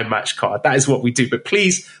match on a 9-match card. That is what we do. But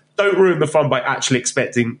please don't ruin the fun by actually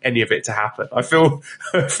expecting any of it to happen. I feel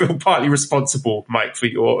partly responsible, Mike, for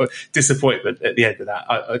your disappointment at the end of that.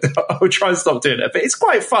 I'll try and stop doing it. But it's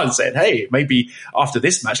quite fun saying, hey, maybe after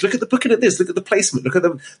this match, look at the booking of this, look at the placement, look at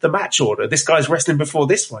the match order. This guy's wrestling before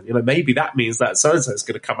this one. Maybe that means that so-and-so is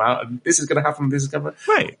going to come out and this is going to happen, this is going to happen.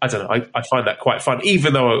 Right. I don't know. I find that quite fun,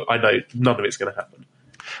 even though I know none of it's going to happen.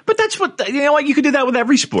 But that's what, you could do that with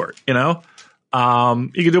every sport, you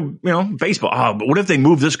could do, baseball. Oh, but what if they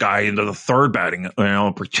move this guy into the third batting,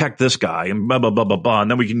 protect this guy and blah, blah, blah, blah, blah. And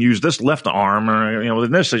then we can use this left arm or,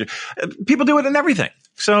 in this. People do it in everything.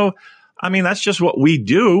 So, that's just what we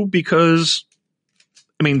do because,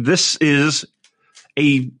 this is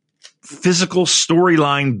a physical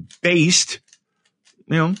storyline based,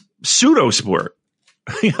 pseudo sport.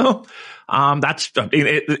 It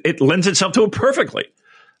lends itself to it perfectly.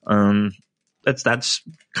 That's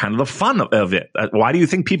kind of the fun of it. Why do you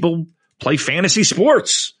think people play fantasy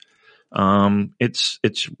sports?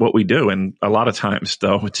 It's what we do, and a lot of times,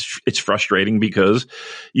 though, it's frustrating because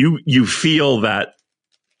you feel that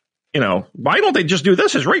why don't they just do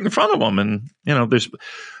this? It's right in front of them, and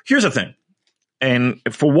here's the thing. And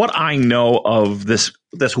for what I know of this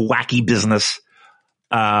wacky business,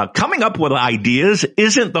 coming up with ideas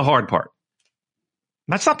isn't the hard part.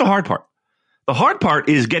 That's not the hard part. The hard part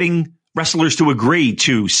is getting wrestlers to agree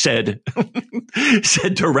to said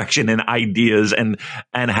direction and ideas and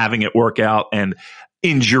having it work out, and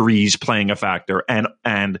injuries playing a factor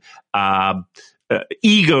and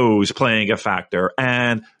egos playing a factor.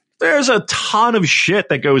 And there's a ton of shit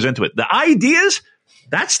that goes into it. The ideas,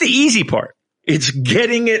 that's the easy part. It's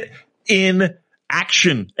getting it in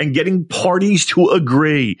action and getting parties to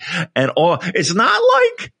agree and all. It's not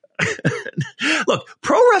like, look,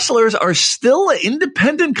 pro wrestlers are still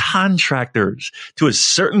independent contractors to a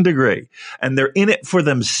certain degree, and they're in it for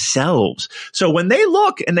themselves. So when they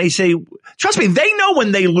look and they say, trust me, they know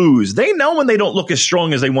when they lose. They know when they don't look as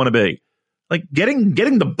strong as they want to be. Like getting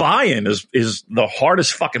the buy-in is the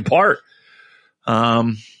hardest fucking part.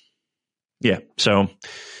 Yeah. So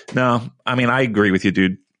no, I agree with you,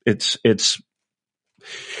 dude. It's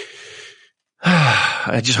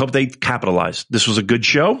I just hope they capitalize. This was a good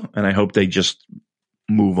show, and I hope they just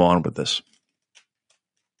move on with this.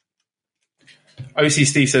 OC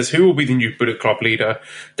Steve says, who will be the new Bullet Club leader?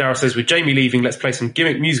 Daryl says, with Jamie leaving, let's play some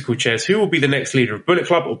gimmick musical chairs. Who will be the next leader of Bullet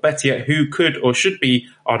Club? Or better yet, who could or should be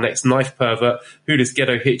our next knife pervert? Who does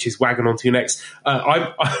Ghetto hitch his wagon onto next?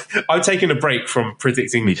 I'm taking a break from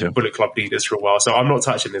predicting Bullet Club leaders for a while, so I'm not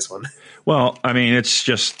touching this one. Well, it's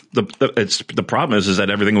just the problem is that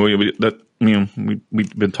everything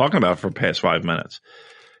we've been talking about for the past 5 minutes.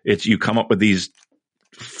 It's you come up with these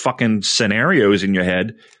fucking scenarios in your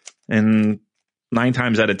head, and 9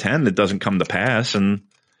 times out of 10, it doesn't come to pass. And,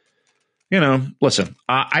 listen,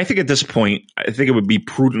 I think at this point, I think it would be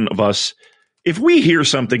prudent of us. If we hear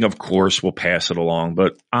something, of course, we'll pass it along.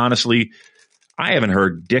 But honestly, I haven't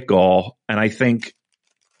heard dick all. And I think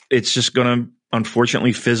it's just going to,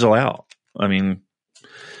 unfortunately, fizzle out.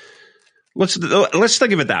 Let's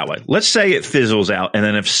think of it that way. Let's say it fizzles out. And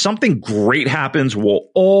then if something great happens, we'll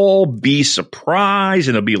all be surprised.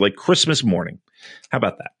 And it'll be like Christmas morning. How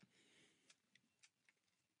about that?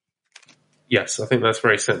 Yes, I think that's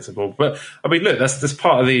very sensible. But, look, that's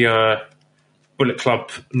part of the Bullet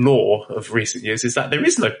Club law of recent years is that there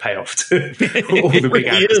is no payoff to all the big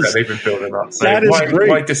actors that they've been building up. So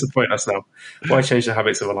why disappoint us now? Why change the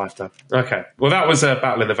habits of a lifetime? Okay, well, that was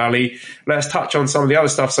Battle in the Valley. Let's touch on some of the other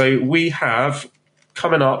stuff. So we have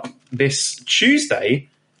coming up this Tuesday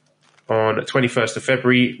on 21st of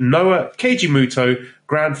February, Noah Keiji Muto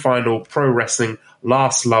Grand Final Pro Wrestling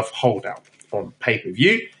Last Love Holdout on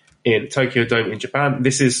pay-per-view in Tokyo Dome in Japan.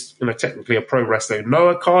 This is technically a Pro Wrestling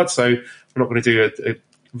Noah card, so we're not going to do a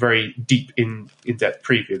very deep, in-depth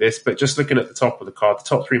preview of this, but just looking at the top of the card, the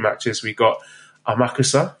top 3 matches, we got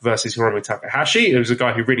Amakusa versus Hiromu Takahashi. It was a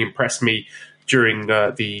guy who really impressed me during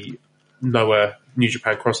the Noah New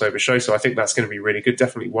Japan crossover show, so I think that's going to be really good.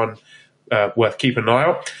 Definitely one worth keeping an eye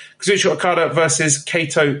out. Kazuchika Okada versus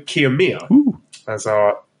Kaito Kiyomiya as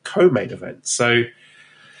our co-main event. So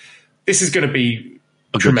this is going to be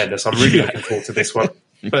tremendous. I'm really looking forward to this one.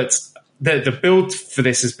 But the build for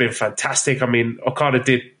this has been fantastic. Okada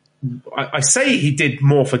did, I say he did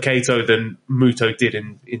more for Kaito than Muto did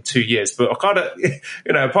in 2 years. But Okada,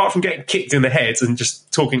 apart from getting kicked in the head and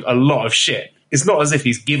just talking a lot of shit, it's not as if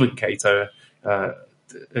he's given Kaito a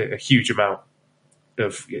huge amount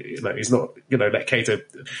of, he's not, let Kaito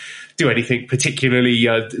do anything particularly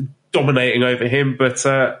dominating over him. But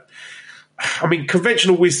I mean,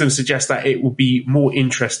 conventional wisdom suggests that it will be more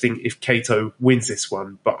interesting if Kato wins this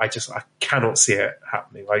one, but I cannot see it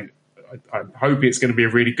happening. I hope it's going to be a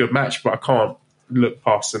really good match, but I can't look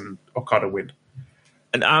past an Okada win.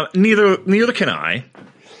 And neither can I.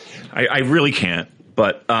 I really can't.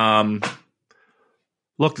 But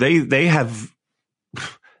look, they have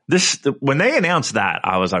this. When they announced that,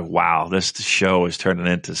 I was like, wow, this show is turning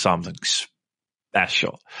into something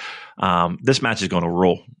special. This match is going to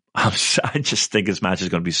rule. I just think this match is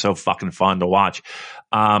going to be so fucking fun to watch.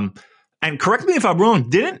 And correct me if I'm wrong.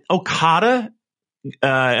 Didn't Okada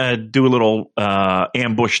do a little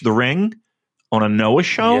ambush the ring on a Noah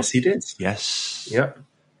show? Yes, he did. Yes. Yep.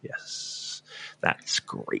 Yes. That's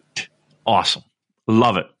great. Awesome.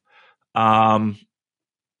 Love it.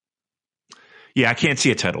 Yeah, I can't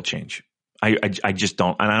see a title change. I just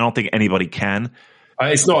don't. And I don't think anybody can.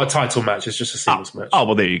 It's not a title match. It's just a singles match. Oh,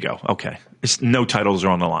 well, there you go. Okay. No titles are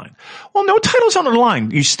on the line. Well, no titles on the line.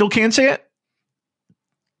 You still can't say it?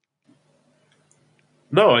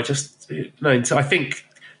 No, I think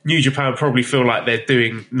New Japan probably feel like they're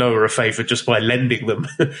doing Noah a favor just by lending them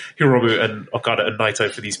Hiromu and Okada and Naito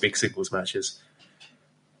for these big singles matches.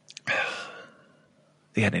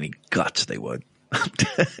 If they had any guts, they would.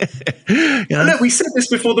 No, we said this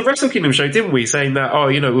before the Wrestle Kingdom show, didn't we? Saying that,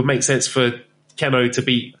 it would make sense for Keno to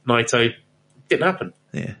beat Naito. Didn't happen.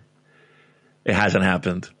 Yeah. It hasn't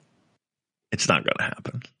happened. It's not going to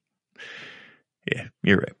happen. Yeah,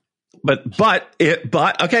 you're right. But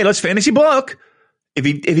okay, let's fantasy book. If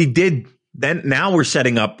he did, then now we're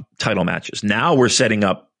setting up title matches. Now we're setting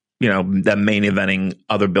up, the main eventing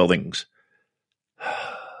other buildings.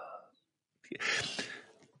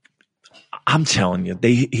 I'm telling you,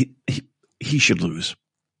 he should lose.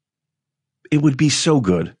 It would be so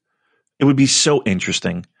good. It would be so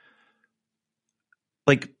interesting.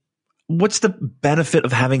 Like, what's the benefit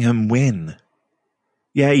of having him win?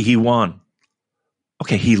 Yeah, he won.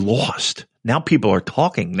 Okay, he lost. Now people are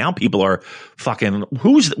talking. Now people are fucking,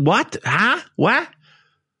 what? Huh? What?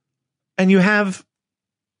 And you have,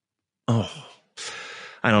 I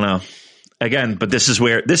don't know. Again, but this is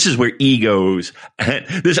where egos,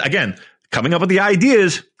 this again, coming up with the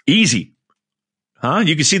ideas, easy. Huh?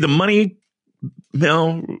 You can see the money, a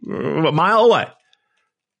mile away.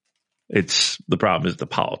 It's the problem is the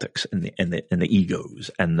politics and the egos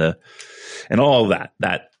and all of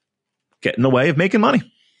that get in the way of making money.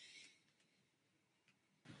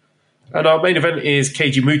 And our main event is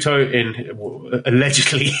Keiji Muto in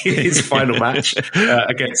allegedly his final match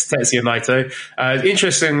against Tetsuya Naito.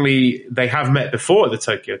 Interestingly, they have met before at the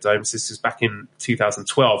Tokyo Dome. So this is back in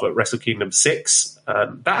 2012 at Wrestle Kingdom 6.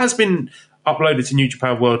 That has been uploaded to New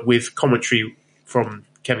Japan World with commentary from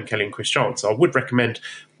Kevin Kelly and Chris Chance. So I would recommend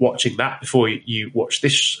watching that before you watch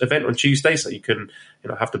this event on Tuesday, so you can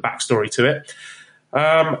have the backstory to it.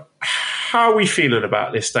 How are we feeling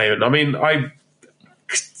about this, Damon? I mean,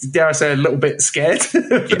 dare I say, a little bit scared for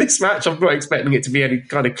this match. I'm not expecting it to be any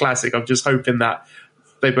kind of classic. I'm just hoping that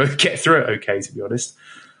they both get through it okay, to be honest.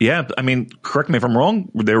 Yeah, I mean, correct me if I'm wrong.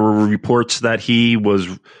 There were reports that he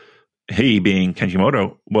being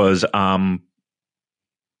Kenjimoto, was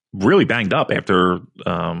really banged up after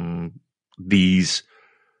these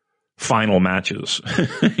final matches,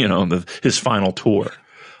 his final tour.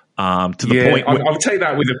 To the point I'll take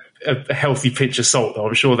that with a healthy pinch of salt, though.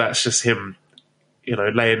 I'm sure that's just him,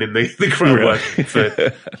 laying in the groundwork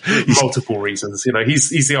for multiple reasons.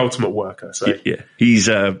 He's the ultimate worker. So yeah,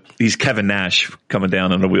 he's Kevin Nash coming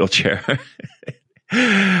down in a wheelchair.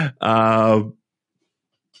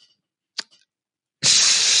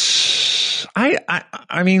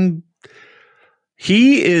 I mean,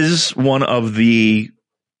 he is one of the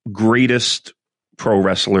greatest pro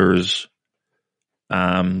wrestlers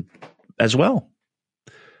as well.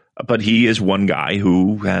 But he is one guy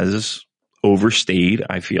who has overstayed,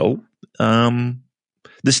 I feel.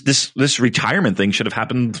 This retirement thing should have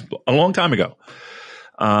happened a long time ago.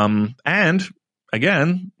 And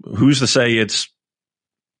again, who's to say it's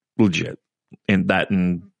legit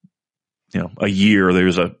in a year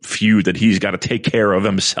there's a feud that he's got to take care of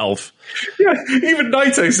himself. Yeah, even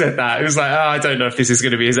Naito said that. It was like, I don't know if this is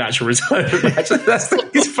going to be his actual retirement match. That's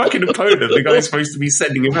his fucking opponent, the guy who's supposed to be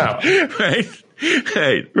sending him out. Right.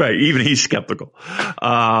 Even he's skeptical.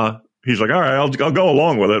 He's like, all right, I'll go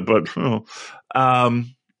along with it. But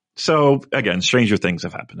so again, stranger things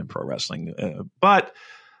have happened in pro wrestling. But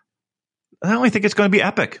I only think it's going to be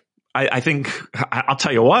epic. I think I'll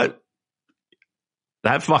tell you what.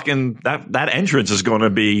 That fucking that entrance is going to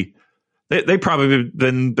be. They probably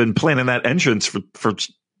been planning that entrance for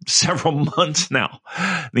several months now.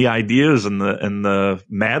 The ideas and the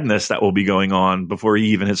madness that will be going on before he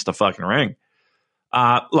even hits the fucking ring.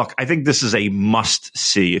 Look, I think this is a must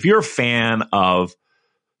see. If you're a fan of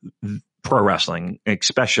pro wrestling,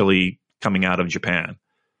 especially coming out of Japan,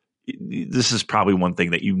 this is probably one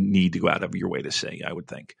thing that you need to go out of your way to see, I would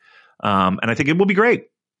think. And I think it will be great.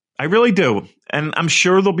 I really do. And I'm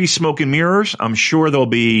sure there'll be smoke and mirrors. I'm sure there'll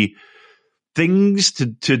be things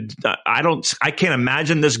I can't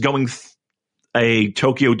imagine this going a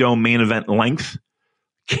Tokyo Dome main event length.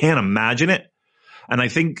 Can't imagine it. And I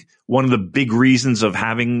think one of the big reasons of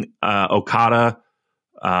having Okada,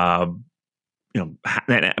 having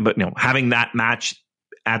that match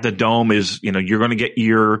at the Dome is, you're going to get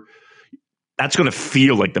that's going to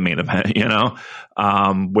feel like the main event,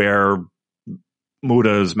 where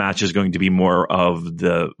Muta's match is going to be more of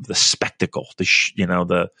the spectacle,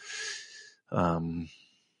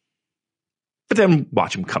 but then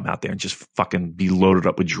watch him come out there and just fucking be loaded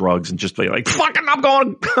up with drugs and just be like, fucking, I'm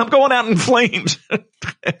going out in flames.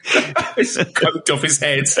 It's coked off his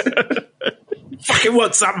head. Fucking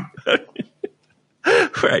want some.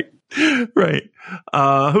 Right.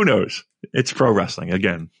 Who knows? It's pro wrestling.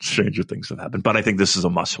 Again, stranger things have happened, but I think this is a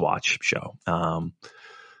must-watch show.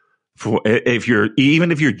 If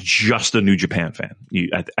you're just a New Japan fan,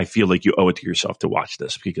 I feel like you owe it to yourself to watch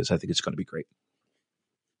this because I think it's going to be great.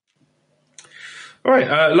 All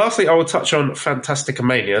right. Lastly, I will touch on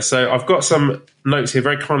Fantasticamania. So I've got some notes here,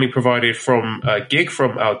 very kindly provided from Gig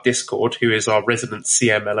from our Discord, who is our resident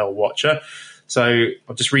CMLL watcher. So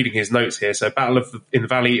I'm just reading his notes here. So Battle in the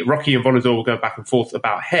Valley, Rocky and Volador will go back and forth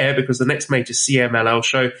about hair because the next major CMLL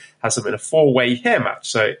show has them in a 4-way hair match.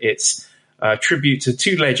 So it's a tribute to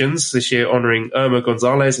 2 legends this year, honoring Irma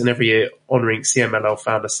Gonzalez, and every year honoring CMLL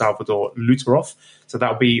founder Salvador Luteroff. So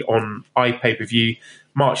that'll be on iPay-per-view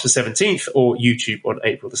March the 17th or YouTube on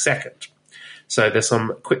April the 2nd. So there's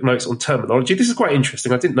some quick notes on terminology. This is quite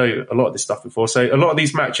interesting. I didn't know a lot of this stuff before. So a lot of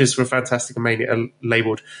these matches for Fantasticamania are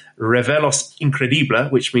labeled Revelos Incredible,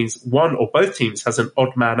 which means one or both teams has an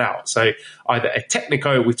odd man out. So either a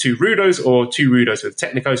Technico with 2 Rudos or 2 Rudos with a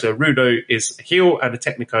Technico. So a Rudo is a heel and a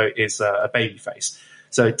Technico is a babyface.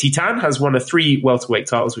 So Titan has won of 3 welterweight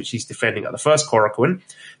titles, which he's defending at the first Korakuen,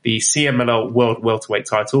 the CMLL World Welterweight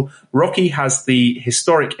title. Rocky has the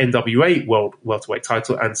historic NWA World Welterweight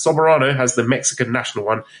title, and Soberano has the Mexican national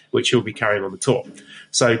one, which he'll be carrying on the tour.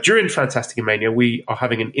 So during Fantasticamania, we are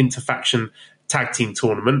having an interfaction tag team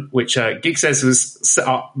tournament, which Gig says was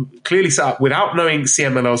clearly set up without knowing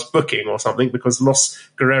CMLL's booking or something, because Los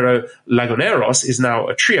Guerrero Laguneros is now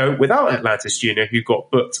a trio without Atlantis Jr., who got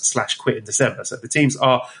booked / quit in December. So the teams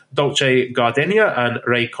are Dolce Gardenia and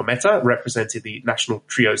Rey Cometa, representing the national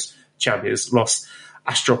trios champions Los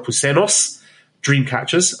Astropucenos,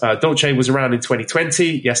 Dreamcatchers. Dolce was around in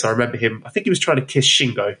 2020. Yes, I remember him. I think he was trying to kiss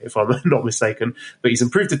Shingo, if I'm not mistaken. But he's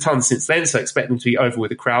improved a ton since then, so expect him to be over with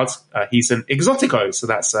the crowds. He's an Exotico, so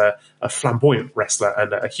that's a flamboyant wrestler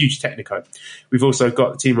and a huge Technico. We've also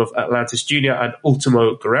got the team of Atlantis Jr. and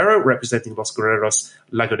Ultimo Guerrero, representing Los Guerreros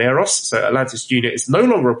Laguneros. So Atlantis Jr. is no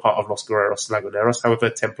longer a part of Los Guerreros Laguneros. However,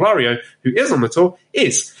 Templario, who is on the tour,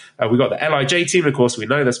 is. We've got the LIJ team, of course, we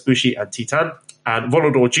know that's Bushi and Titan. And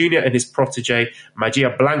Volador Jr. and his protege,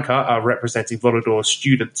 Magia Blanca, are representing Volador's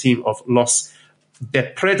student team of Los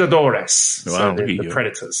Depredadores. Wow, so the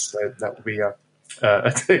Predators. So that will be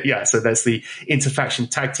so that's the interfaction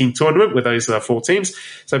tag team tournament with those 4 teams.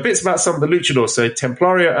 So bits about some of the luchadors. So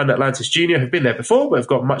Templario and Atlantis Jr. have been there before, but have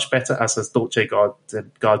got much better, as has Dolce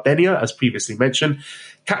Gardenia, as previously mentioned.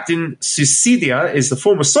 Captain Suicidia is the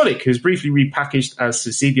former Sonic, who's briefly repackaged as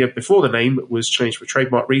Suicidia before the name was changed for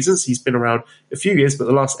trademark reasons. He's been around a few years, but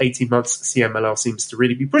the last 18 months, CMLL seems to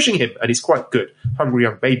really be pushing him, and he's quite good. Hungry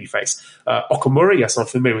young babyface. Okamura, yes, I'm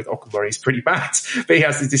familiar with Okamura. He's pretty bad, but he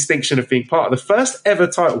has the distinction of being part of the first ever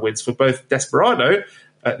title wins for both Desperado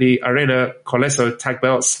at the Arena Coleso tag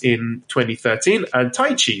belts in 2013 and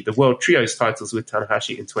Taichi, the World Trios titles with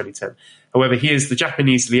Tanahashi in 2010. However, he is the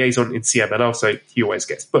Japanese liaison in CMLL, so he always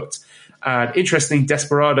gets booked. And interesting,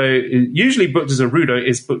 Desperado, usually booked as a Rudo,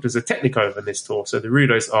 is booked as a Technico on this tour. So the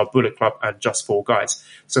Rudos are Bullet Club and Just 4 Guys.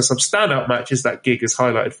 So some standout matches that Gig has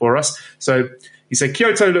highlighted for us. So he said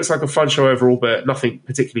Kyoto looks like a fun show overall, but nothing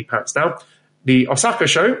particularly pants down. The Osaka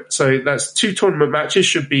show, so that's 2 tournament matches,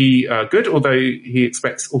 should be good, although he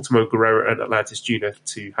expects Ultimo Guerrero and Atlantis Jr.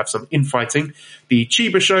 to have some infighting. The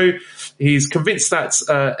Chiba show, he's convinced that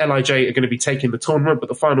LIJ are going to be taking the tournament, but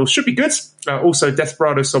the finals should be good. Also,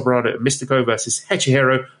 Desperado, Soberano, and Mystico versus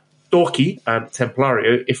Hechihero, Dorky and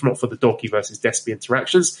Templario, if not for the Dorky versus Despy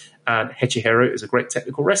interactions, and Hechihero is a great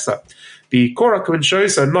technical wrestler. The Korakuen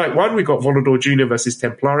shows, so night one, we got Volador Jr. versus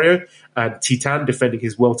Templario, and Titan defending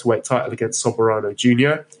his welterweight title against Soberano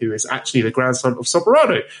Jr., who is actually the grandson of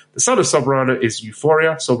Soberano. The son of Soberano is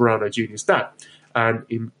Euphoria, Soberano Jr.'s dad. And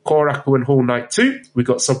in Korakuen Hall Night 2, we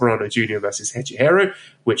got Soberano Jr. versus Hechihero,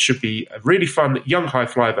 which should be a really fun young high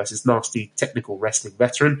flyer versus nasty technical wrestling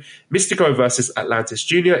veteran. Mystico versus Atlantis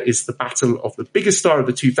Jr. is the battle of the biggest star of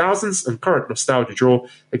the 2000s and current nostalgia draw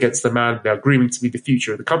against the man now grooming to be the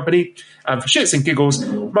future of the company. And for shits and giggles,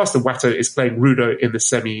 Master Watto is playing Rudo in the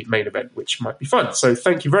semi-main event, which might be fun. So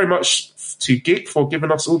thank you very much to Gig for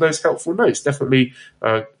giving us all those helpful notes. Definitely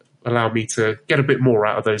allow me to get a bit more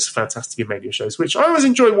out of those Fantastic Mania shows, which I always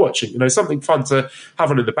enjoy watching. Something fun to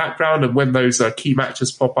have on in the background, and when those key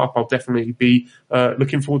matches pop up, I'll definitely be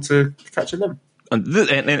looking forward to catching them.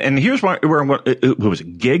 And here's where who was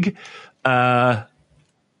it? Gig? Excellent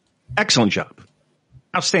job.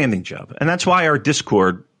 Outstanding job. And that's why our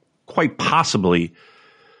Discord quite possibly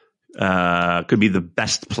could be the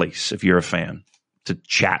best place, if you're a fan, to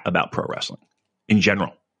chat about pro wrestling in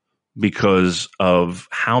general, because of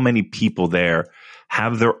how many people there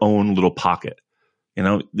have their own little pocket.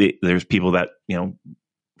 There's people that,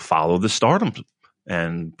 follow the Stardom,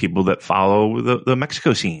 and people that follow the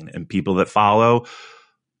Mexico scene, and people that follow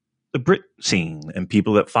the Brit scene, and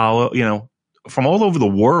people that follow, from all over the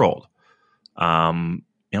world.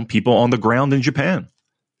 People on the ground in Japan.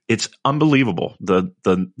 It's unbelievable. The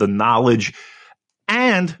knowledge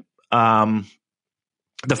and the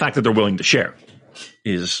fact that they're willing to share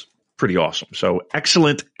is pretty awesome. So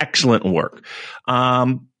excellent work.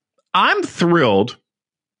 I'm thrilled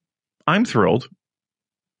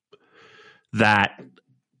that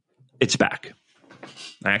it's back.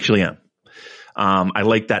 I actually am. I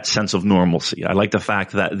like that sense of normalcy. I like the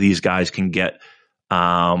fact that these guys can get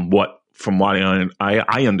from what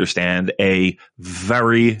I understand, a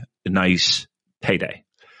very nice payday.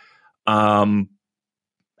 And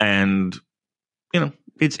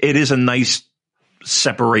it is a nice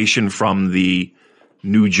separation from the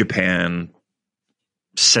New Japan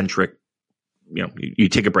centric. You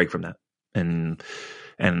take a break from that, and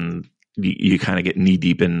you kind of get knee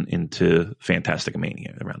deep into Fantastic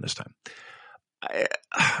Mania around this time.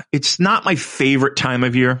 It's not my favorite time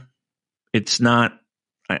of year. It's not.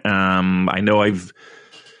 I know I've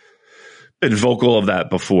been vocal of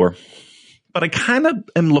that before, but I kind of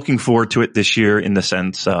am looking forward to it this year in the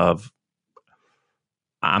sense of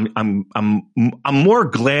I'm more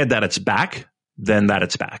glad that it's back than that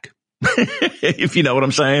it's back. If you know what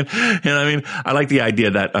I'm saying. I like the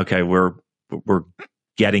idea that, okay, we're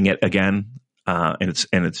getting it again, and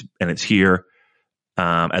it's here,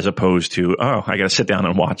 as opposed to, I got to sit down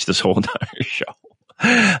and watch this whole entire show.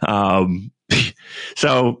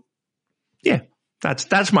 So yeah,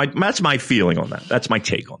 that's my feeling on that. That's my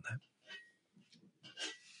take on that.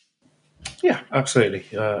 Yeah, absolutely.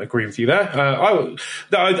 Agree with you there.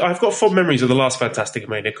 I've got fond memories of the last Fantastic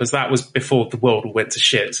Mania because that was before the world all went to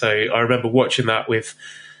shit. So I remember watching that with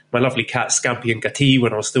my lovely cat Scampy and Gati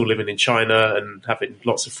when I was still living in China and having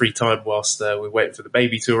lots of free time whilst we're waiting for the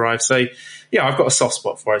baby to arrive. So yeah, I've got a soft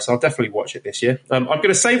spot for it. So I'll definitely watch it this year. I'm going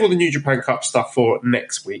to save all the New Japan Cup stuff for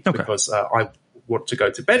next week because I want to go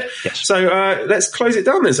to bed. Yes. So let's close it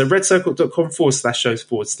down then. So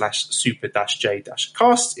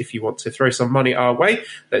redcircle.com/shows/super-j-cast if you want to throw some money our way.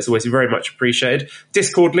 That's always very much appreciated.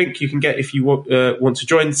 Discord link you can get if you want to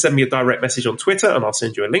join. Send me a direct message on Twitter and I'll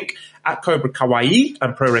send you a link at Cobra Kawaii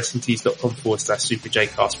and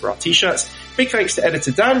prowrestlingtees.com/super-j-cast for our t-shirts. Big thanks to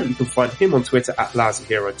editor Dan. You can find him on Twitter at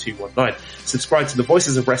LazzyHero219. Subscribe to the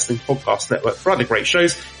Voices of Wrestling podcast network for other great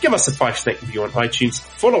shows. Give us a 5-snake review on iTunes.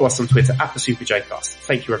 Follow us on Twitter at the Super J Cast.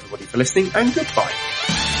 Thank you everybody for listening and goodbye.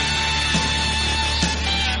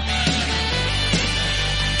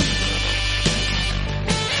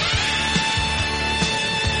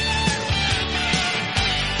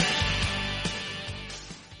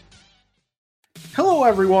 Hello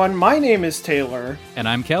everyone, my name is Taylor. And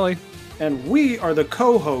I'm Kelly. And we are the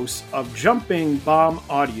co-hosts of Jumping Bomb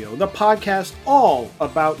Audio, the podcast all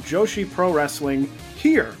about Joshi Pro Wrestling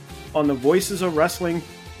here on the Voices of Wrestling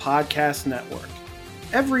Podcast Network.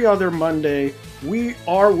 Every other Monday, we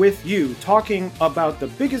are with you talking about the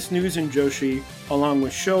biggest news in Joshi, along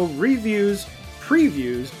with show reviews,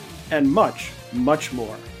 previews, and much, much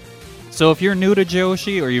more. So if you're new to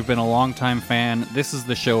Joshi or you've been a longtime fan, this is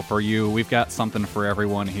the show for you. We've got something for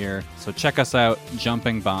everyone here. So check us out,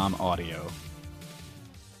 Jumping Bomb Audio.